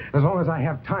right, as long as I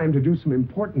have time to do some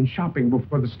important shopping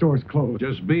before the stores close.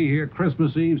 Just be here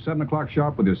Christmas Eve, 7 o'clock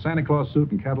sharp, with your Santa Claus suit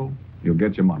and kettle. You'll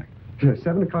get your money.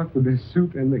 7 o'clock with this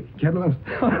suit and the kettle.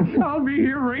 I'll be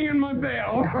here ringing my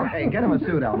bell. Hey, get him a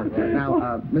suit, Elmer.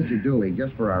 Now, Mr. Dooley,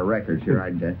 just for our records here,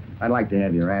 I'd like to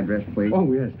have your address, please. Oh,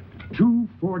 yes.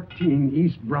 214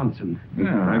 East Bronson.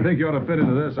 Yeah, I think you ought to fit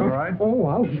into this, all right? Oh,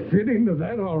 I'll fit into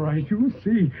that, all right. You'll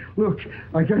see. Look,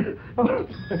 I got...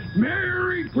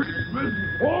 Merry Christmas!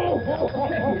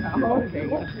 Okay.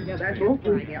 Yeah, that's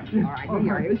fine. Yeah. All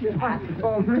right, here's your hat.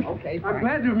 Okay, fine. I'm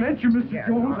glad to have met you, Mr.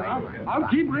 Jones. I'll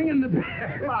keep ringing the bell.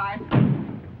 Bye.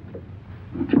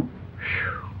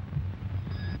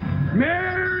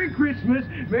 Merry Christmas,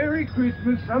 Merry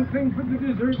Christmas, something for the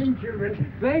deserving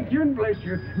children. Thank you and bless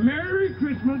you. Merry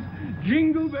Christmas,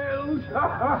 jingle bells.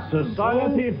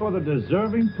 Society for the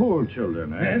Deserving Poor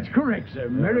Children, eh? That's correct, sir.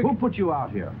 Who put you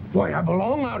out here? Boy, I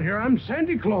belong out here. I'm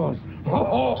Santa Claus.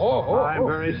 I'm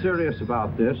very serious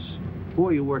about this. Who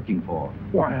are you working for?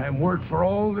 Why, I work for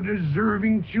all the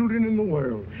deserving children in the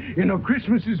world. You know,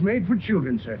 Christmas is made for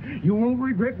children, sir. You won't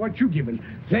regret what you've given.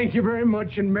 Thank you very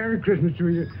much, and Merry Christmas to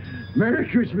you. Merry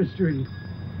Christmas to you.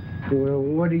 Well,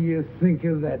 what do you think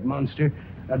of that, monster?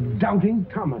 A doubting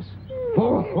Thomas.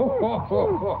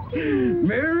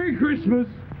 Merry Christmas.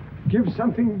 Give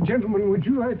something, gentlemen, would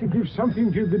you like to give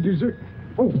something to the dessert?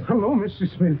 Oh, hello, Mr.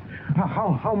 Smith.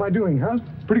 How am I doing, huh?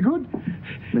 Pretty good?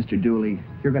 Mr. Dooley,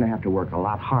 you're going to have to work a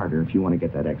lot harder if you want to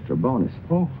get that extra bonus.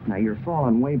 Oh. Now, you're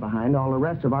falling way behind all the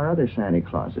rest of our other Santa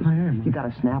Clauses. I am. You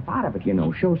got to snap out of it, you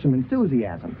know. Show some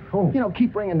enthusiasm. Oh. You know,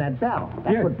 keep ringing that bell.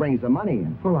 That's what brings the money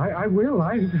in. Well, I will.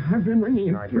 I've been ringing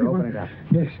it. All right, here, open it up.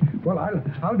 Yes. Well,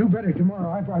 I'll do better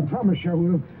tomorrow. I promise you I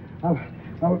will.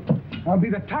 I'll be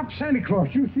the top Santa Claus.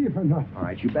 You see if I'm not. All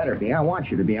right, you better be. I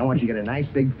want you to be. I want you to get a nice,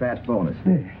 big, fat bonus.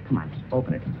 Come on,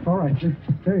 open it. All right, sir.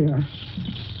 There you are.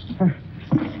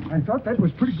 I thought that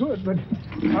was pretty good, but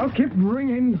I'll keep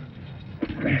ringing.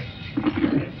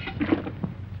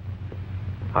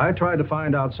 I tried to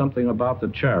find out something about the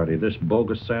charity this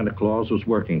bogus Santa Claus was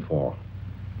working for.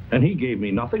 And he gave me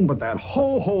nothing but that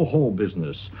ho-ho-ho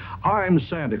business. I'm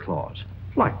Santa Claus.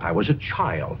 Like I was a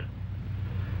child.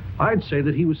 I'd say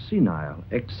that he was senile,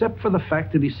 except for the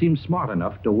fact that he seemed smart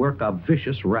enough to work a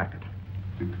vicious racket.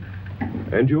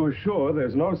 And you're sure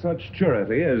there's no such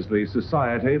charity as the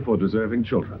Society for Deserving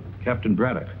Children? Captain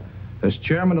Braddock, as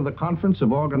chairman of the Conference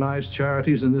of Organized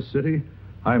Charities in this city,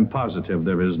 I'm positive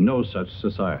there is no such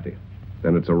society.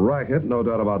 Then it's a racket, no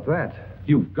doubt about that.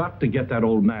 You've got to get that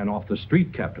old man off the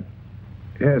street, Captain.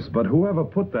 Yes, but whoever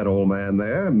put that old man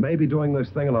there may be doing this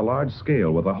thing on a large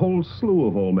scale with a whole slew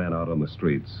of old men out on the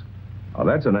streets. Now,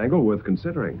 that's an angle worth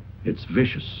considering. It's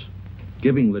vicious,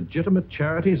 giving legitimate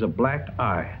charities a black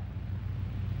eye.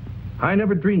 I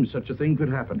never dreamed such a thing could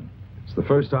happen. It's the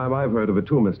first time I've heard of it,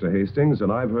 too, Mr. Hastings,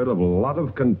 and I've heard of a lot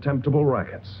of contemptible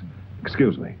rackets.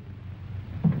 Excuse me.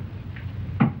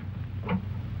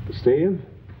 Steve?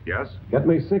 Yes? Get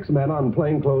me 6 men on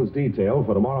plainclothes detail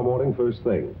for tomorrow morning first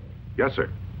thing. Yes, sir.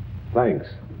 Thanks.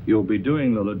 You'll be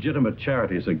doing the legitimate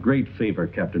charities a great favor,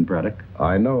 Captain Braddock.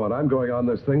 I know, and I'm going on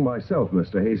this thing myself,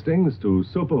 Mr. Hastings, to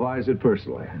supervise it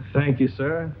personally. Thank you,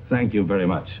 sir. Thank you very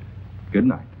much. Good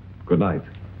night. Good night.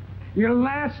 Your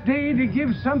last day to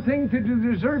give something to the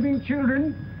deserving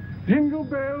children. Jingle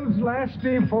bells, last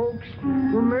day, folks.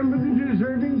 Remember the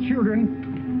deserving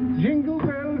children. Jingle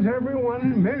bells,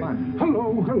 everyone.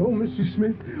 Hello, Mr.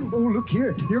 Smith. Oh, look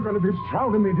here. You're going to be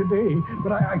proud of me today.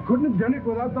 But I couldn't have done it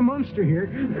without the monster here.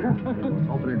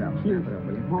 Open it up. Here.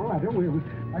 All right,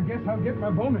 I guess I'll get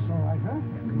my bonus all right, huh?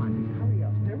 Come on, just hurry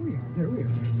up.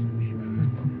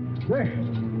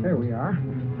 There we are.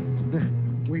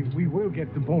 We will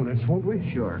get the bonus, won't we?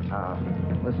 Sure.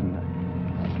 Listen.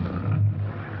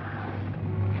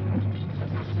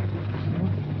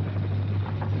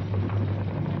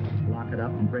 Lock it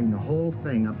up and bring the whole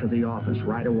thing up to the office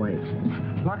right away.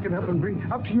 Lock it up and bring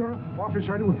up to your office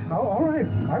right away. Oh, all right,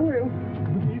 I will.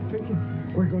 Keep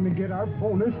thinking we're going to get our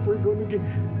bonus. We're going to get...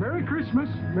 Merry Christmas.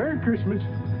 Merry Christmas.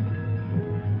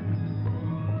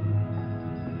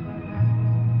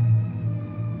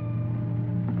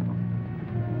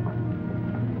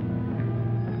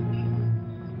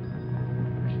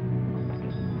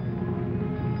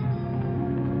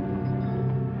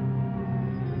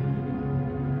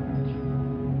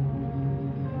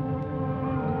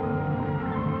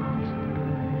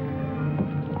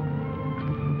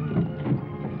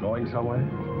 Somewhere?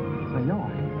 I know.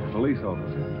 Police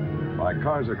officer. My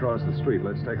car's across the street.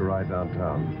 Let's take a ride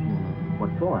downtown. What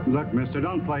for? Look, mister,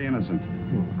 don't play innocent.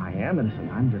 I am innocent.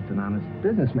 I'm just an honest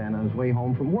businessman on his way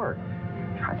home from work.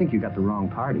 I think you got the wrong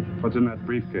party. What's in that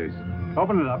briefcase?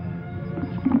 Open it up.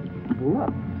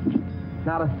 Look.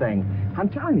 Not a thing. I'm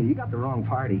telling you, you got the wrong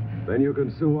party. Then you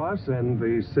can sue us and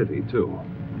the city, too.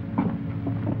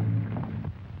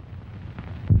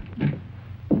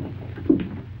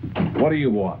 What do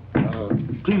you want?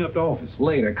 Clean up the office.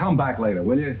 Later. Come back later,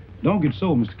 will you? Don't get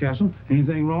sold, Mr. Castle.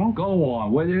 Anything wrong? Go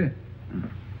on, will you?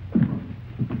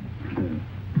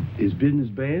 Is business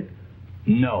bad?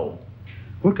 No.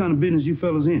 What kind of business you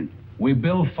fellas in? We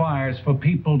build fires for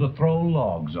people to throw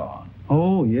logs on.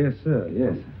 Oh, yes, sir,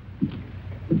 yes.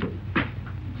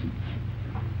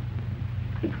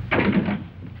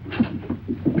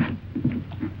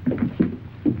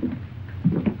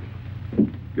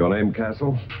 Your name,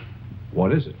 Castle?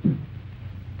 What is it?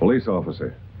 Police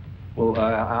officer. Well,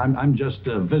 I'm just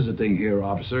visiting here,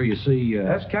 officer. You see,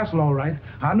 That's Castle, all right.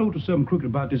 I know there's something crooked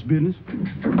about this business.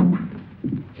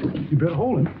 You better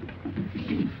hold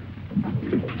him.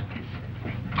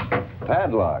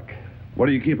 Padlock. What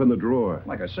do you keep in the drawer?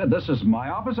 Like I said, this is my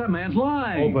office. That man's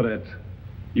lying. Open it.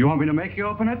 You want me to make you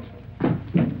open it?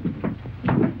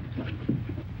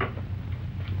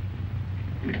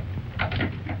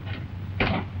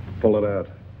 Pull it out.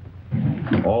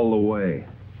 All the way.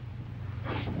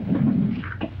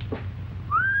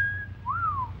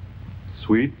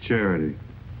 Sweet charity.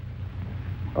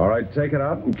 All right, take it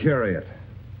out and carry it.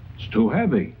 It's too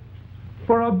heavy.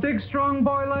 For a big, strong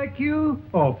boy like you?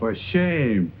 Oh, for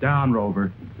shame. Down,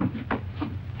 Rover.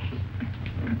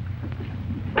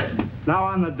 Now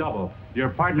on the double. Your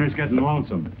partner's getting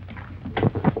lonesome.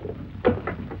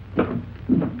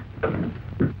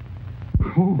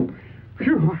 Oh,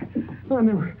 phew. I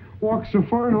never walked so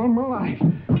far in all my life.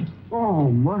 Oh,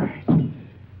 my.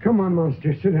 Come on,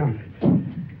 Monster, sit down.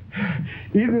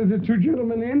 Either of the two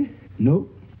gentlemen in?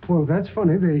 Nope. Well, that's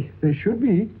funny. They should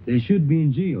be. They should be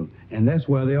in jail, and that's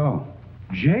where they are.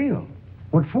 Jail?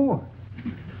 What for?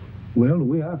 Well, the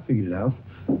way I figured it out,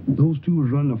 those two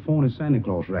was running a phony Santa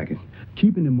Claus racket,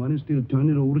 keeping the money instead of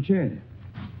turning it over to charity.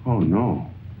 Oh, no.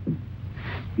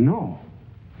 No.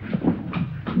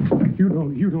 You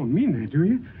don't mean that, do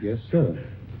you? Yes, sir.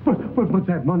 But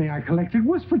that money I collected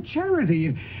was for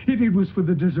charity. It was for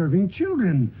the deserving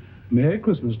children. Merry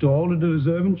Christmas to all the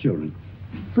deserving children.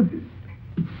 But...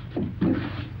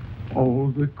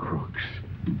 Oh, the crooks.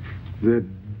 The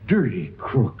dirty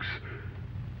crooks.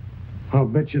 I'll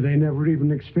bet you they never even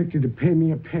expected to pay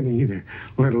me a penny either,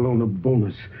 let alone a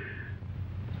bonus.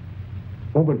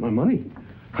 Oh, but my money.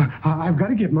 I've got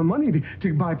to get my money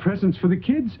to buy presents for the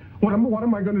kids. What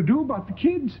am I going to do about the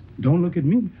kids? Don't look at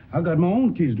me. I got my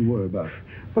own kids to worry about.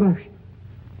 But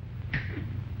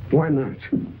why not?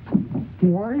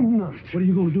 Why not? What are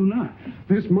you going to do now?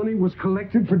 This money was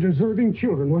collected for deserving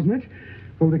children, wasn't it?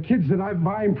 Well, the kids that I'm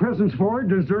buying presents for are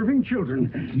deserving children.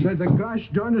 They're the gosh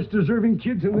darnest deserving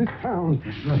kids in this town.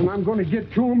 And I'm going to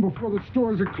get to them before the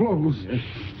stores are closed.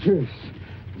 Yes.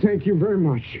 Thank you very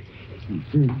much.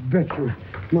 You betcha.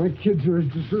 My kids are as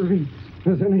deserving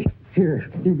as any.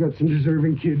 Here, you've got some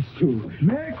deserving kids, too.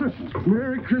 Merry Christmas.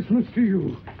 Merry Christmas to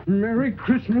you. Merry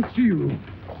Christmas to you.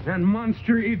 And,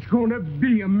 Monster, it's going to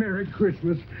be a Merry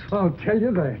Christmas. I'll tell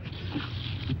you that.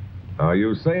 Now,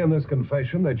 you say in this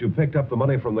confession that you picked up the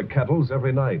money from the kettles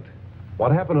every night.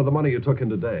 What happened to the money you took in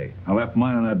today? I left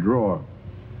mine in that drawer.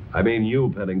 I mean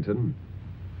you, Pennington.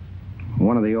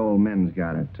 One of the old men's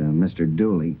got it, Mr.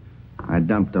 Dooley. I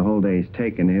dumped the whole day's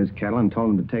take into his kettle and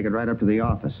told him to take it right up to the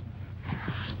office.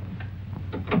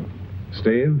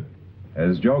 Steve,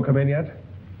 has Joe come in yet?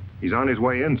 He's on his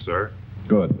way in, sir.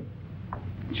 Good.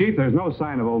 Chief, there's no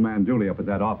sign of old man Dooley up at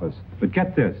that office. But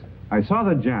get this. I saw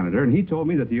the janitor, and he told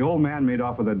me that the old man made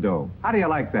off with the dough. How do you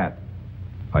like that?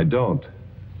 I don't.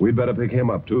 We'd better pick him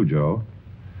up, too, Joe.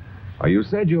 You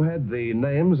said you had the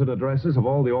names and addresses of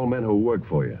all the old men who work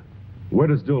for you. Where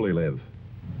does Dooley live?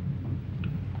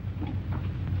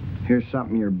 Here's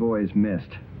something your boys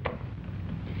missed.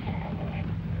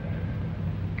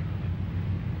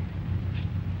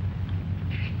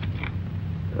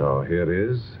 Oh, here it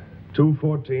is.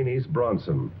 214 East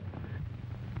Bronson.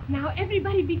 Now,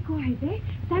 everybody be quiet, eh?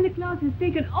 Santa Claus has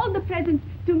taken all the presents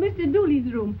to Mr.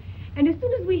 Dooley's room. And as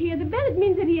soon as we hear the bell, it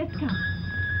means that he has come.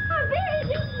 Oh, there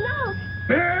he is now.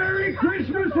 Merry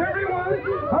Christmas, everyone!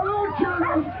 Hello,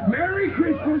 children! Merry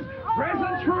Christmas!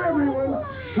 Presents for everyone!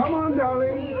 Come on,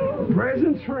 darling.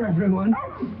 Presents for everyone.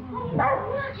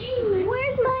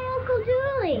 Where's my Uncle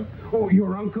Dooley? Oh,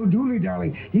 your Uncle Dooley,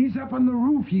 darling. He's up on the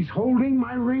roof. He's holding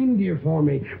my reindeer for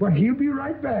me. But he'll be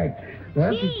right back.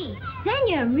 Gee, then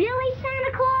you're really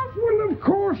Santa Claus? Well, of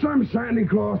course I'm Santa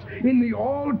Claus in the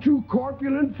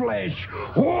all-too-corpulent flesh.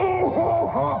 Ho, ho,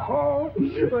 ho, ho!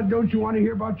 But don't you want to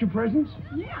hear about your presents?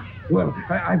 Yeah. Well,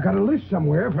 I've got a list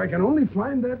somewhere. If I can only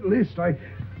find that list,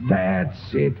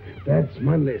 That's it. That's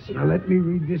my list. Now, let me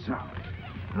read this out.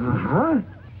 Uh-huh.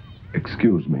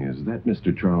 Excuse me, is that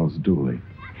Mr. Charles Dooley?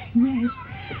 Yes.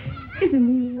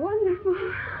 Isn't he wonderful?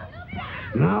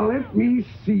 Now, let me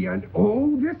see.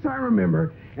 Oh, this I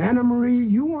remember. Anna Marie,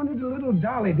 you wanted a little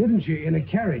dolly, didn't you, in a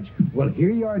carriage? Well,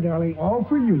 here you are, darling, all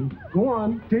for you. Go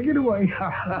on, take it away.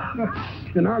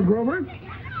 And now, Grover?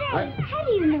 How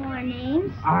do you know our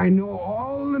names? I know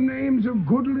all the names of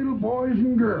good little boys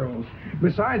and girls.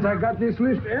 Besides, I got this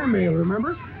list airmail,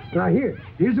 remember? Now,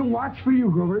 here's a watch for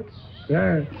you, Grover.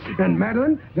 And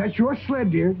Madeline, that's your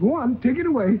sled, dear. Go on, take it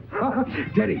away.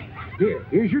 Teddy,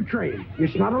 here's your train.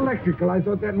 It's not electrical. I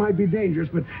thought that might be dangerous,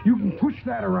 but you can push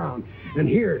that around. And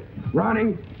here,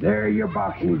 Ronnie, there are your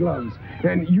boxing gloves.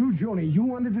 And you, Joni, you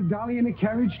wanted a dolly in a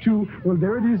carriage, too. Well,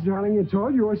 there it is, darling. It's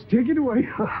all yours. Take it away.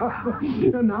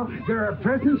 And now, there are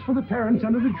presents for the parents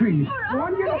under the tree. Go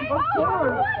on, get up.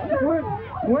 Of course.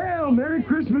 Well, Merry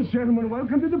Christmas, gentlemen.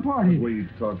 Welcome to the party. We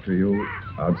talk to you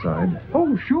outside.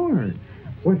 Oh, sure.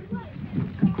 What?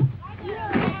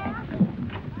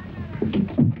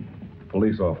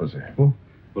 Police officer. Oh.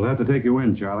 We'll have to take you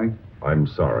in, Charlie. I'm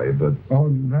sorry, but... Oh,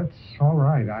 that's all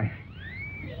right.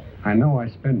 I know I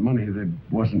spent money that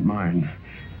wasn't mine.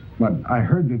 But I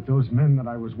heard that those men that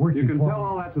I was working for... You can tell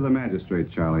all that to the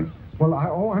magistrate, Charlie. Well,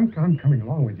 I'm coming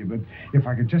along with you, but if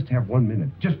I could just have 1 minute.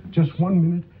 Just 1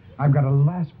 minute. I've got a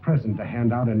last present to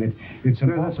hand out, and it's an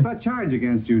There's a charge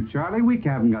against you, Charlie. We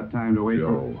haven't got time to wait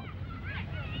Joe.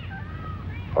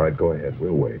 All right, go ahead.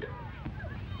 We'll wait.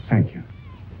 Thank you.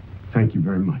 Thank you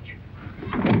very much.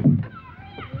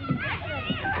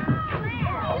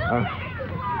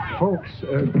 Folks,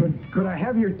 could I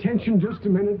have your attention just a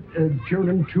minute?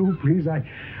 Children, too, please.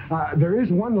 There is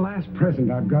one last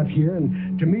present I've got here,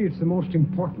 and to me it's the most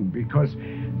important because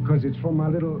it's for my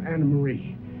little Anna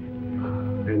Marie.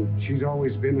 And she's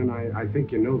always been, and I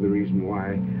think you know the reason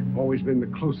why, always been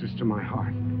the closest to my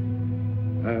heart.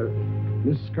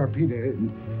 Mrs. Scarpita,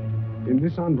 in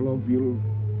this envelope,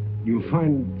 you'll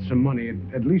find some money,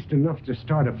 at least enough to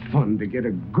start a fund to get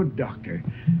a good doctor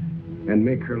and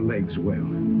make her legs well.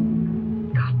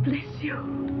 God bless you.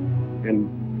 And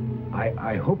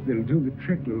I hope they'll do the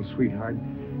trick, little sweetheart.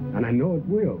 And I know it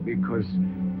will, because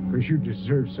you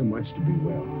deserve so much to be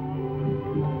well.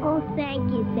 Oh, thank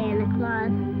you, Santa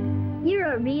Claus.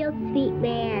 You're a real sweet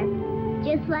man,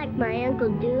 just like my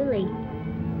Uncle Dooley.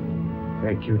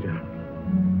 Thank you, darling.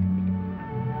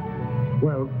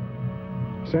 Well,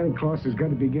 Santa Claus has got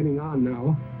to be getting on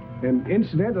now. And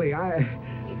incidentally,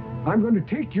 I'm going to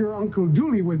take your Uncle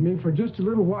Dooley with me for just a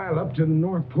little while up to the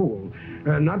North Pole.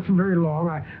 Not for very long.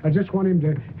 I just want him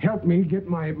to help me get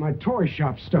my toy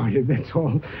shop started, that's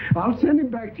all. I'll send him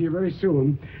back to you very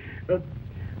soon.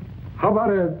 How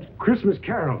about a Christmas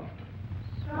carol?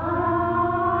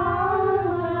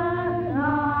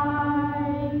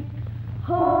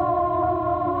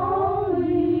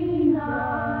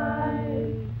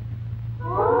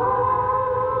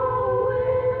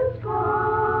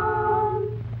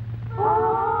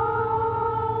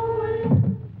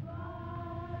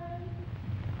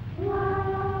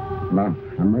 Well,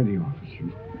 I'm ready,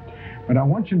 officer. But I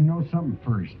want you to know something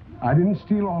first. I didn't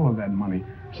steal all of that money.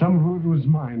 Some of it was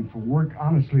mine for work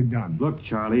honestly done. Look,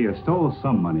 Charlie, you stole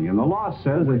some money, and the law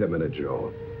says... Wait a minute,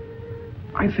 Joe.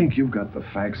 I think you've got the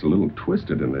facts a little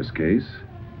twisted in this case.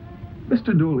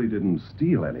 Mr. Dooley didn't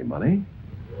steal any money.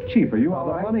 Chief, are you all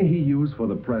The right? money he used for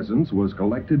the presents was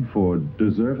collected for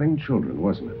deserving children,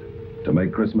 wasn't it? To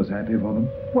make Christmas happy for them?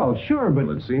 Well, sure, but...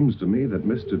 Well, it seems to me that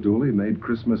Mr. Dooley made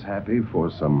Christmas happy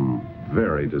for some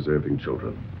very deserving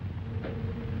children.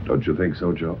 Don't you think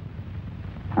so, Joe?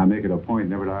 I make it a point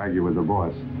never to argue with the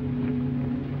boss.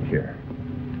 Here.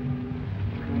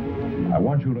 I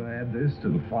want you to add this to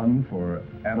the fund for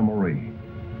Anna Marie.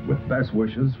 With best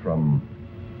wishes from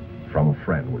a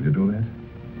friend. Will you do that?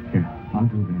 Here, I'll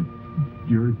do that.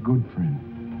 You're a good friend.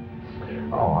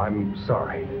 Oh, I'm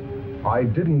sorry. I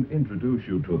didn't introduce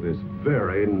you to this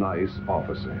very nice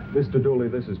officer. Mr. Dooley,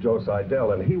 this is Joe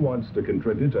Seidel, and he wants to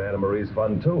contribute to Anna Marie's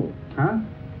fund, too. Huh?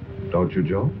 Don't you,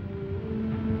 Joe?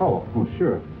 Oh, well,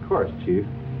 sure. Of course, Chief.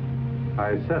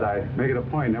 I said I make it a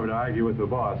point never to argue with the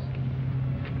boss.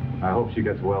 I hope she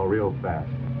gets well real fast.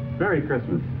 Merry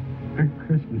Christmas. Merry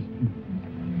Christmas.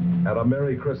 And a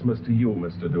Merry Christmas to you,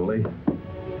 Mr. Dooley.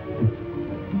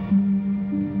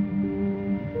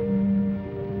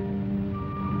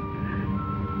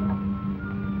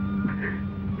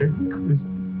 Merry Christmas.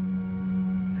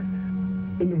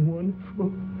 And a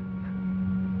wonderful...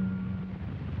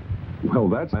 Well,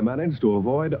 that's... I managed to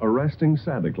avoid arresting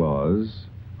Santa Claus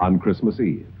on Christmas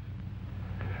Eve.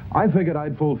 I figured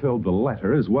I'd fulfilled the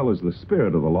letter as well as the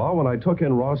spirit of the law when I took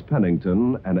in Ross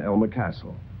Pennington and Elma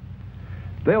Castle.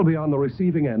 They'll be on the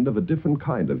receiving end of a different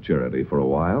kind of charity for a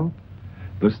while.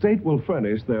 The state will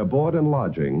furnish their board and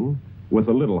lodging with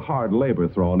a little hard labor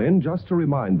thrown in just to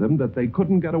remind them that they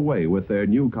couldn't get away with their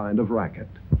new kind of racket.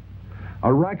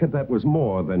 A racket that was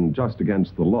more than just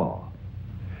against the law.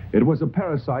 It was a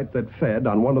parasite that fed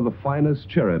on one of the finest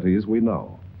charities we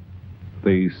know,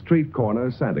 the street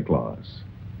corner Santa Claus.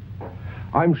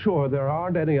 I'm sure there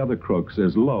aren't any other crooks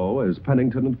as low as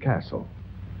Pennington and Castle.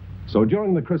 So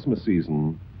during the Christmas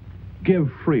season, give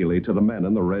freely to the men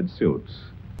in the red suits.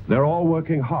 They're all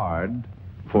working hard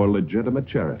for legitimate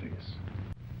charities.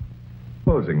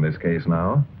 Closing this case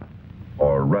now,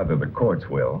 or rather the courts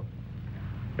will,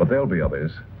 but there'll be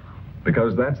others,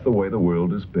 because that's the way the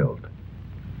world is built.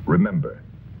 Remember,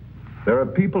 there are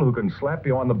people who can slap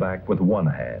you on the back with one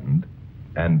hand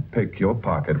and pick your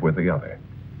pocket with the other.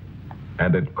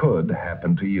 And it could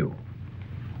happen to you.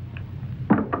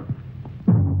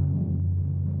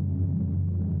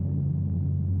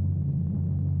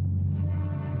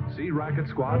 See Racket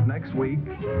Squad next week,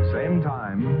 same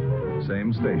time,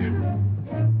 same station.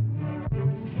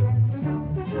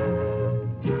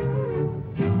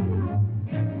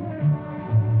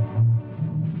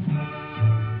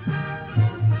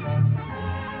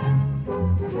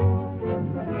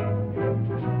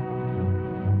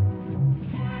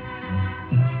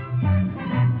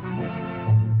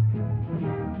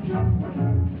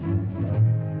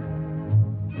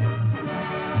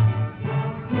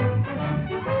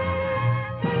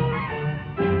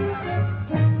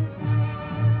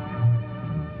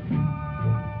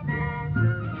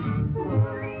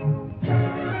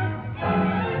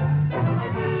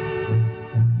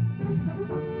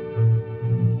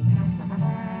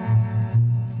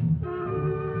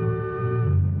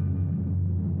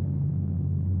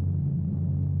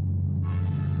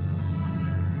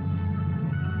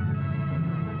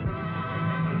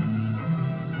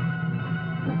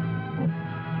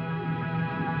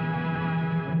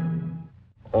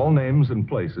 All names and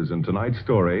places in tonight's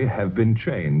story have been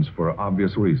changed for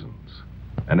obvious reasons,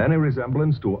 and any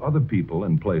resemblance to other people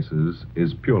and places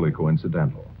is purely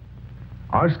coincidental.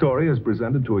 Our story is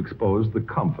presented to expose the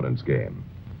confidence game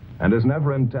and is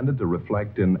never intended to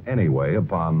reflect in any way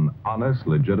upon honest,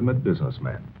 legitimate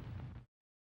businessmen.